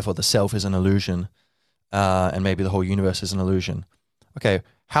so therefore the self is an illusion, and maybe the whole universe is an illusion. Okay,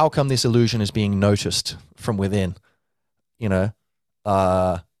 how come this illusion is being noticed from within?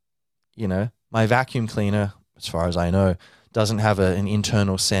 My vacuum cleaner, as far as I know, doesn't have an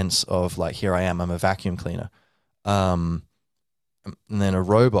internal sense of like, here I am, I'm a vacuum cleaner. And then a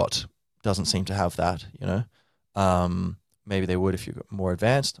robot doesn't seem to have that, Maybe they would if you got more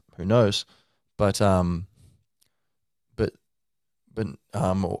advanced, who knows? And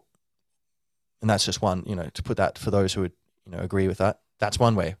that's just one, to put that for those who would, agree with that. That's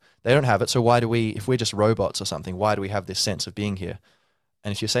one way. They don't have it. So why do we, if we're just robots or something, why do we have this sense of being here?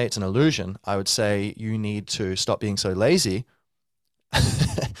 And if you say it's an illusion, I would say you need to stop being so lazy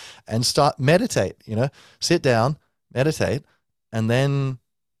and start meditate, sit down, meditate, and then,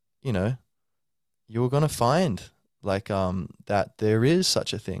 you're going to find like that there is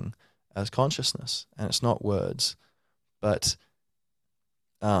such a thing as consciousness, and it's not words, but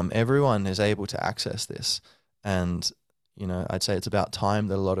everyone is able to access this. And, I'd say it's about time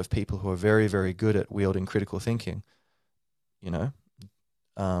that a lot of people who are very, very good at wielding critical thinking,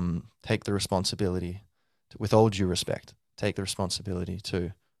 take the responsibility, with all due respect, take the responsibility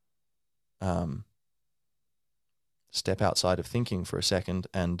to step outside of thinking for a second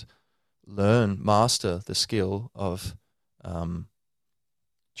and master the skill of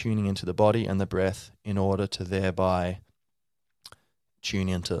tuning into the body and the breath in order to thereby tune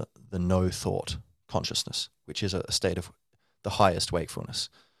into the no thought consciousness, which is a state of the highest wakefulness.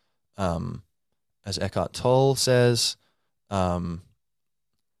 As Eckhart Tolle says, and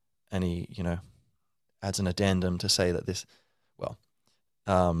he, adds an addendum to say that this,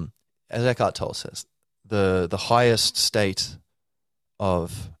 as Eckhart Tolle says, the highest state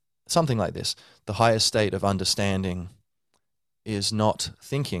of something like this, the highest state of understanding is not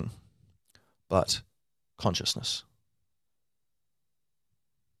thinking, but consciousness.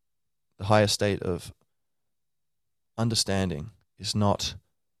 The highest state of understanding is not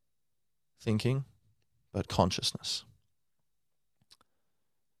thinking, but consciousness.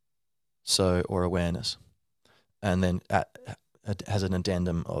 So, or awareness. And then it has an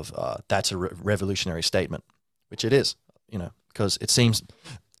addendum of that's a revolutionary statement, which it is, because it seems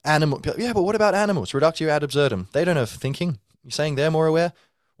yeah, but what about animals? Reductio ad absurdum. They don't have thinking. You're saying they're more aware?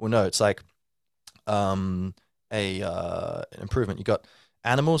 Well, no, it's like an improvement. You got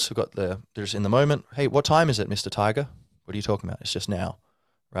animals who got there's in the moment. Hey, what time is it, Mr. Tiger? What are you talking about? It's just now,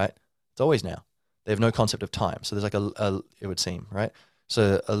 right? It's always now. They have no concept of time. So there's like it would seem, right?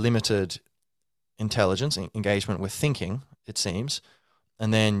 So a limited intelligence, engagement with thinking, it seems.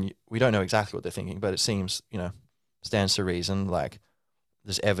 And then we don't know exactly what they're thinking, but it seems, stands to reason, like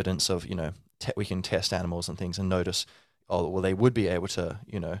there's evidence of, we can test animals and things and notice, oh, well, they would be able to,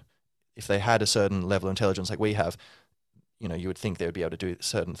 if they had a certain level of intelligence like we have, you would think they would be able to do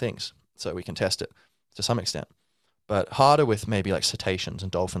certain things. So we can test it to some extent. But harder with maybe like cetaceans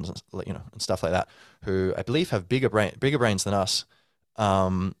and dolphins and, and stuff like that, who I believe have bigger brains than us.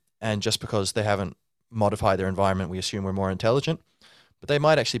 And just because they haven't modified their environment, we assume we're more intelligent. But they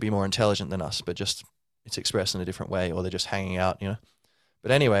might actually be more intelligent than us, but just it's expressed in a different way, or they're just hanging out,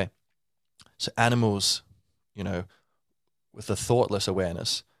 But anyway, so animals, with a thoughtless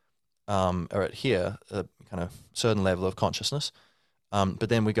awareness, are at here a kind of certain level of consciousness. But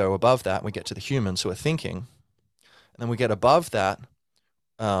then we go above that, and we get to the humans who are thinking. And then we get above that,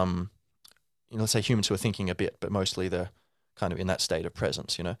 let's say humans who are thinking a bit, but mostly they're kind of in that state of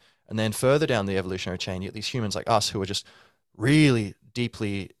presence, And then further down the evolutionary chain, you get these humans like us who are just really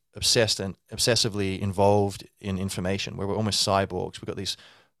deeply obsessed and obsessively involved in information, where we're almost cyborgs. We've got these,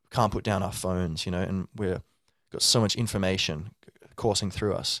 can't put down our phones, and we've got so much information coursing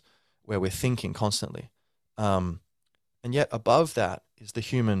through us. where we're thinking constantly. And yet above that is the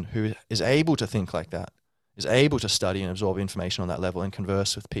human who is able to think like that, is able to study and absorb information on that level and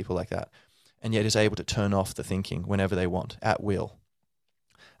converse with people like that, and yet is able to turn off the thinking whenever they want, at will.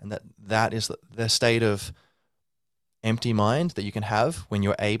 And that is the state of empty mind that you can have when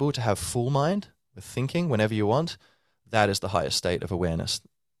you're able to have full mind with thinking whenever you want. That is the highest state of awareness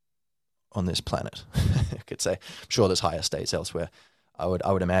on this planet. I could say, I'm sure there's higher states elsewhere, I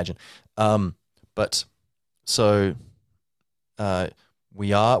would imagine. But so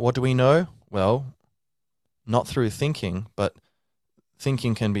we are, what do we know? Well, not through thinking, but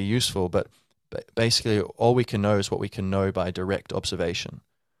thinking can be useful, but basically all we can know is what we can know by direct observation.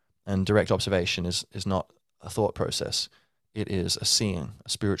 And direct observation is not a thought process. It is a seeing, a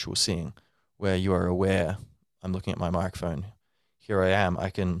spiritual seeing, where you are aware. I'm looking at my microphone. Here I am.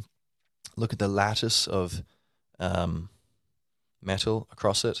 I can look at the lattice of metal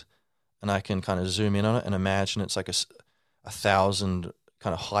across it, and I can kind of zoom in on it and imagine it's like a 1,000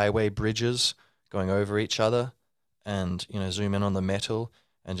 kind of highway bridges going over each other, and zoom in on the metal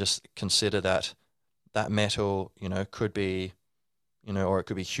and just consider that metal could be or it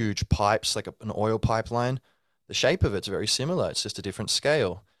could be huge pipes like an oil pipeline. The shape of it's very similar, it's just a different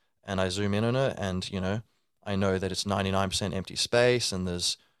scale. And I zoom in on it, and I know that it's 99% empty space, and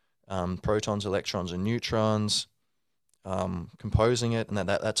there's protons, electrons, and neutrons composing it, and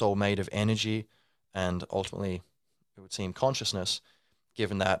that's all made of energy. And ultimately, it would seem consciousness,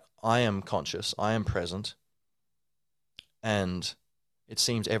 given that I am conscious, I am present, and it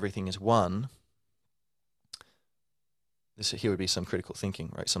seems everything is one. Here would be some critical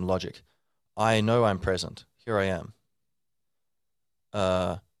thinking, right? Some logic. I know I'm present. Here I am.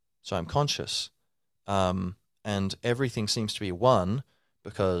 So I'm conscious. And everything seems to be one,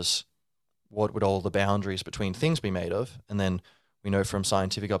 because what would all the boundaries between things be made of? And then we know from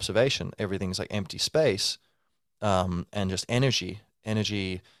scientific observation, everything's like empty space, and just energy.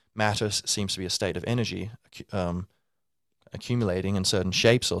 Energy, matter seems to be a state of energy accumulating in certain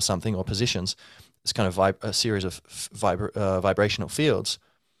shapes or something, or positions. It's kind of a series of vibrational fields,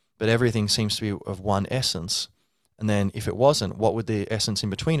 but everything seems to be of one essence. And then if it wasn't, what would the essence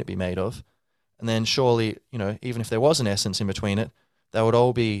in between it be made of? And then surely, even if there was an essence in between it, that would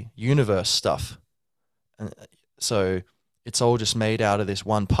all be universe stuff. And so it's all just made out of this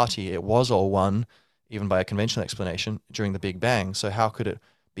one putty. It was all one, even by a conventional explanation, during the Big Bang. So how could it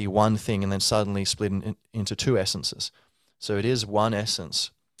be one thing and then suddenly split into two essences? So it is one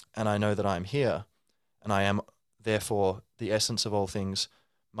essence, and I know that I'm here, and I am, therefore, the essence of all things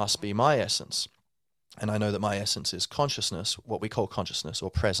must be my essence. And I know that my essence is consciousness, what we call consciousness, or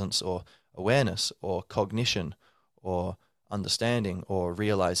presence, or awareness, or cognition, or understanding, or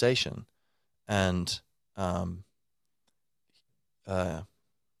realization. And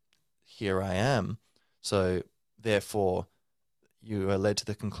here I am. So therefore, you are led to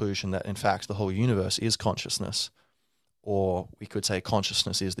the conclusion that, in fact, the whole universe is consciousness, or we could say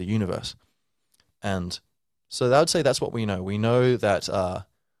consciousness is the universe. And so I would say that's what we know. We know that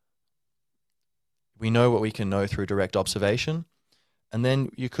we know what we can know through direct observation. And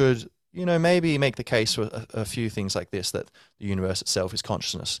then you could, maybe make the case for a few things like this, that the universe itself is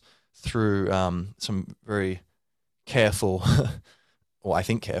consciousness, through some very careful, or I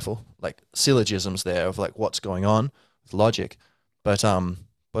think careful, like syllogisms there of like what's going on with logic. But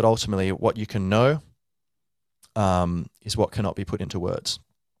ultimately what you can know is what cannot be put into words.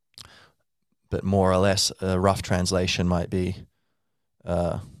 But more or less, a rough translation might be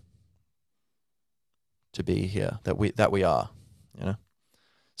to be here, that we are,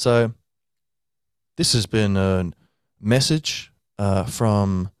 So this has been a message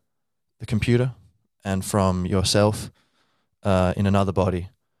from the computer and from yourself in another body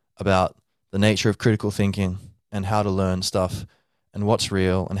about the nature of critical thinking and how to learn stuff and what's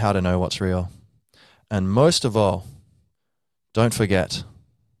real and how to know what's real. And most of all, don't forget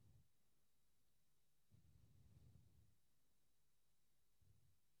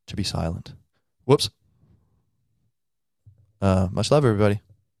to be silent. Whoops. Much love, everybody.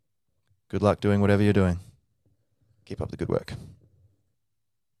 Good luck doing whatever you're doing. Keep up the good work.